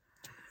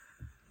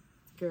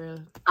 Girl.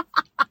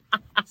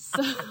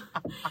 So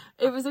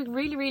it was like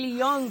really, really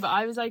young, but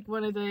I was like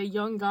one of the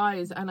young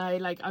guys, and I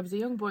was a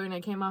young boy when I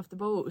came off the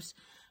boat,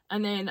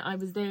 and then I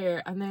was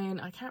there, and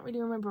then I can't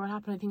really remember what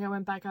happened. I think I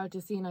went back out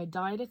to sea and I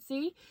died at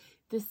sea.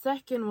 The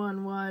second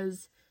one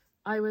was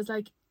I was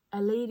like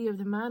a lady of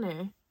the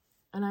manor,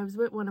 and I was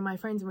with one of my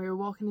friends, and we were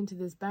walking into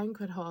this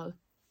banquet hall,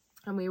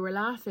 and we were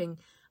laughing.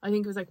 I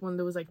think it was like one of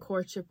those like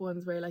courtship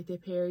ones where like they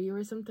pair you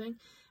or something,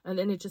 and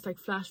then it just like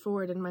flashed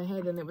forward in my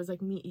head, and it was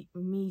like me,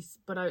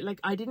 but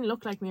I didn't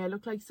look like me. I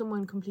looked like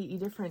someone completely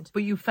different.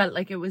 But you felt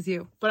like it was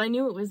you. But I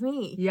knew it was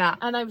me. Yeah.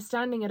 And I was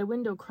standing at a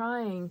window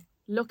crying,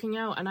 looking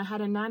out, and I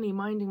had a nanny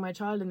minding my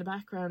child in the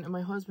background, and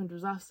my husband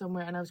was off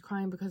somewhere, and I was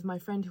crying because my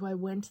friend who I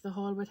went to the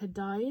hall with had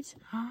died,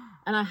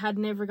 and I had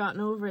never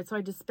gotten over it. So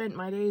I just spent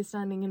my days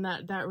standing in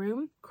that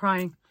room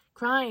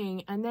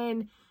crying, and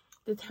then.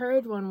 The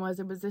third one was,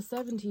 it was the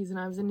 70s, and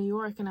I was in New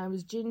York, and I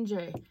was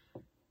ginger,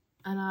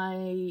 and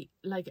I,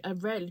 like a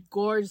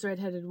gorgeous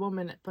redheaded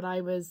woman, but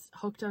I was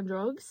hooked on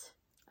drugs,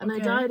 and I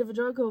died of a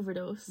drug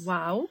overdose.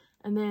 Wow.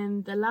 And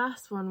then the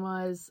last one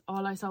was,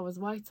 all I saw was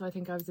white, so I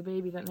think I was a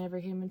baby that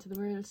never came into the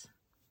world.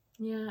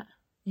 Yeah.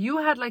 You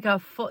had like a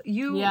full,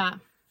 you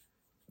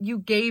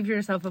gave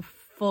yourself a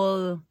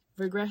full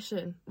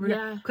regression.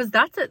 Yeah. Because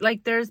that's it,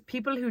 like there's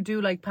people who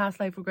do like past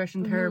life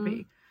regression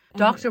therapy.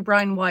 Dr.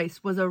 Brian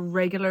Weiss was a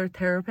regular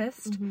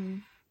therapist,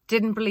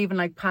 didn't believe in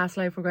like past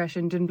life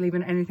regression, didn't believe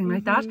in anything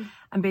like that.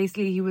 And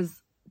basically he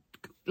was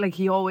like,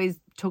 he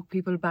always took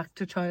people back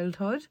to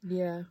childhood.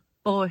 Yeah.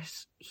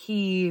 But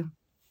he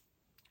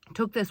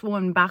took this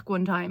woman back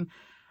one time,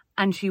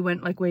 and she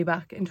went like way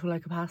back into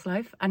like a past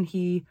life, and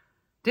he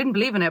didn't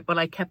believe in it, but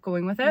like kept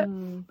going with it.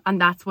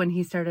 And that's when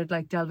he started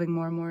like delving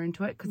more and more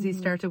into it, because he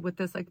started with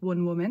this like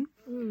one woman.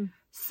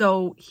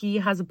 So he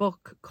has a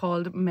book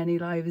called Many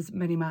Lives,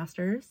 Many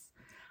Masters.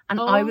 And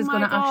I was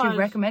going to actually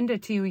recommend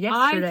it to you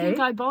yesterday. I think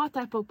I bought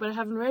that book, but I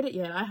haven't read it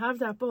yet. I have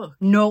that book.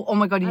 No, oh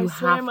my God, you have to. I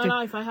swear on my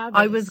life, I have it.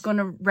 I was going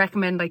to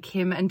recommend like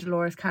him and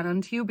Dolores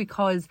Cannon to you,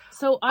 because...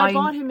 So I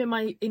bought him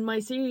in my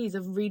series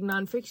of reading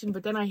non-fiction,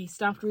 but then I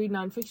stopped reading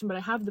non-fiction, but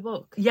I have the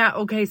book. Yeah,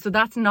 okay, so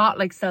that's not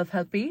like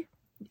self-helpy.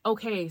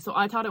 Okay, so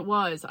I thought it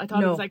was. I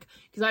thought it was like...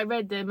 Because I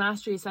read The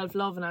Mastery of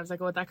Self-Love, and I was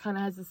like, oh, that kind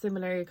of has a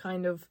similar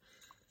kind of...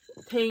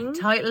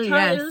 title,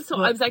 yes.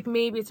 So I was like,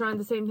 maybe it's around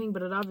the same thing,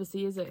 but it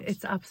obviously isn't.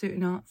 It's absolutely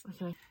not.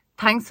 Okay.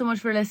 Thanks so much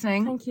for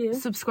listening. Thank you.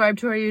 Subscribe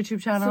to our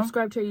YouTube channel.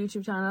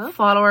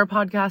 Follow our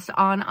podcast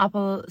on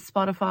Apple,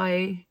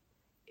 Spotify,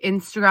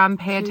 Instagram,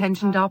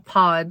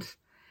 payattention.pod.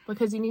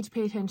 Because you need to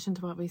pay attention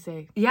to what we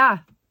say. Yeah,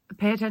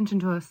 pay attention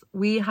to us.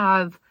 We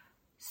have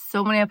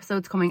so many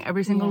episodes coming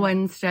every single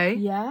Wednesday.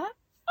 Yeah.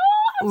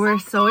 We're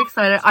so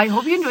excited. I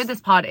hope you enjoyed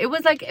this pod. It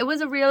was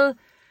a real...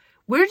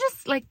 We're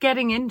just like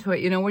getting into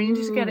it, you know, we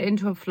need to get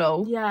into a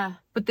flow. Yeah.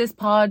 But this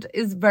pod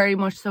is very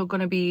much so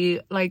going to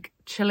be like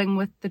chilling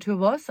with the two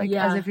of us, like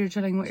as if you're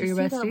chilling with your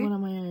bestie. That one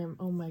on my arm?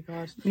 Oh my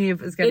God.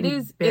 Niamh is getting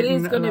It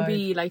is going to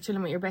be like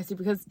chilling with your bestie,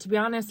 because to be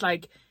honest,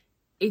 like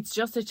it's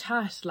just a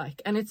chat,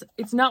 like, and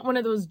it's not one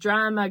of those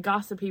drama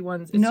gossipy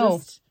ones.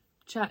 It's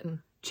just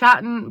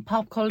chatting,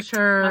 pop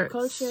culture,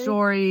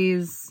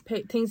 stories,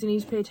 things you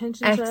need to pay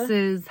attention to,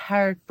 exes,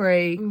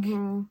 heartbreak.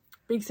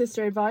 Big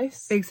sister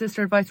advice.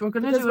 We're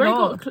going to do it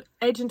all. We're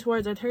edging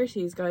towards our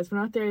 30s, guys. We're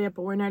not there yet,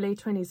 but we're in our late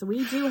 20s. So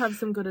we do have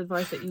some good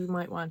advice that you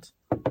might want.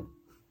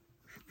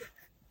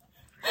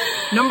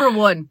 Number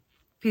 1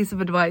 piece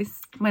of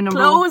advice.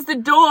 Close the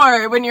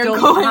door when you're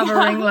going Don't have a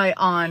ring light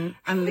on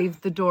and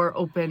leave the door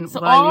open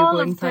while you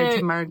go inside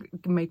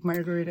to make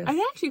margaritas.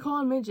 I actually call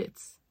them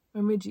midgets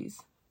or midgies.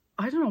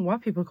 I don't know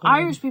what people call them.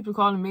 Irish people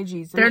call them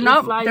midgies. They're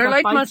not. They're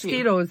like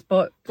mosquitoes,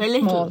 but they're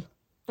small. Little.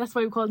 That's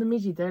why we call them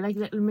midgie. They're like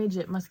little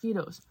midget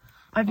mosquitoes.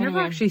 I've never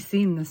actually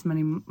seen this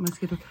many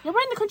mosquitoes. Yeah, we're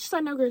in the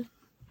countryside now, girl.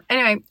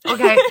 Anyway,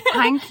 okay.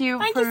 Thank you.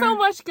 Thank you so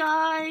much,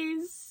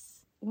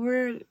 guys.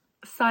 We're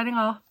signing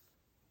off.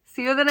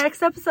 See you in the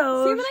next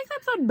episode.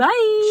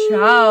 Bye.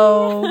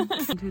 Ciao. 1,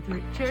 2,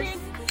 3. Cheers.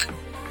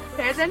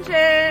 Pay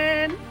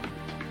attention.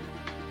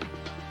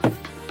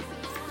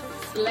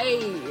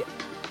 Slay.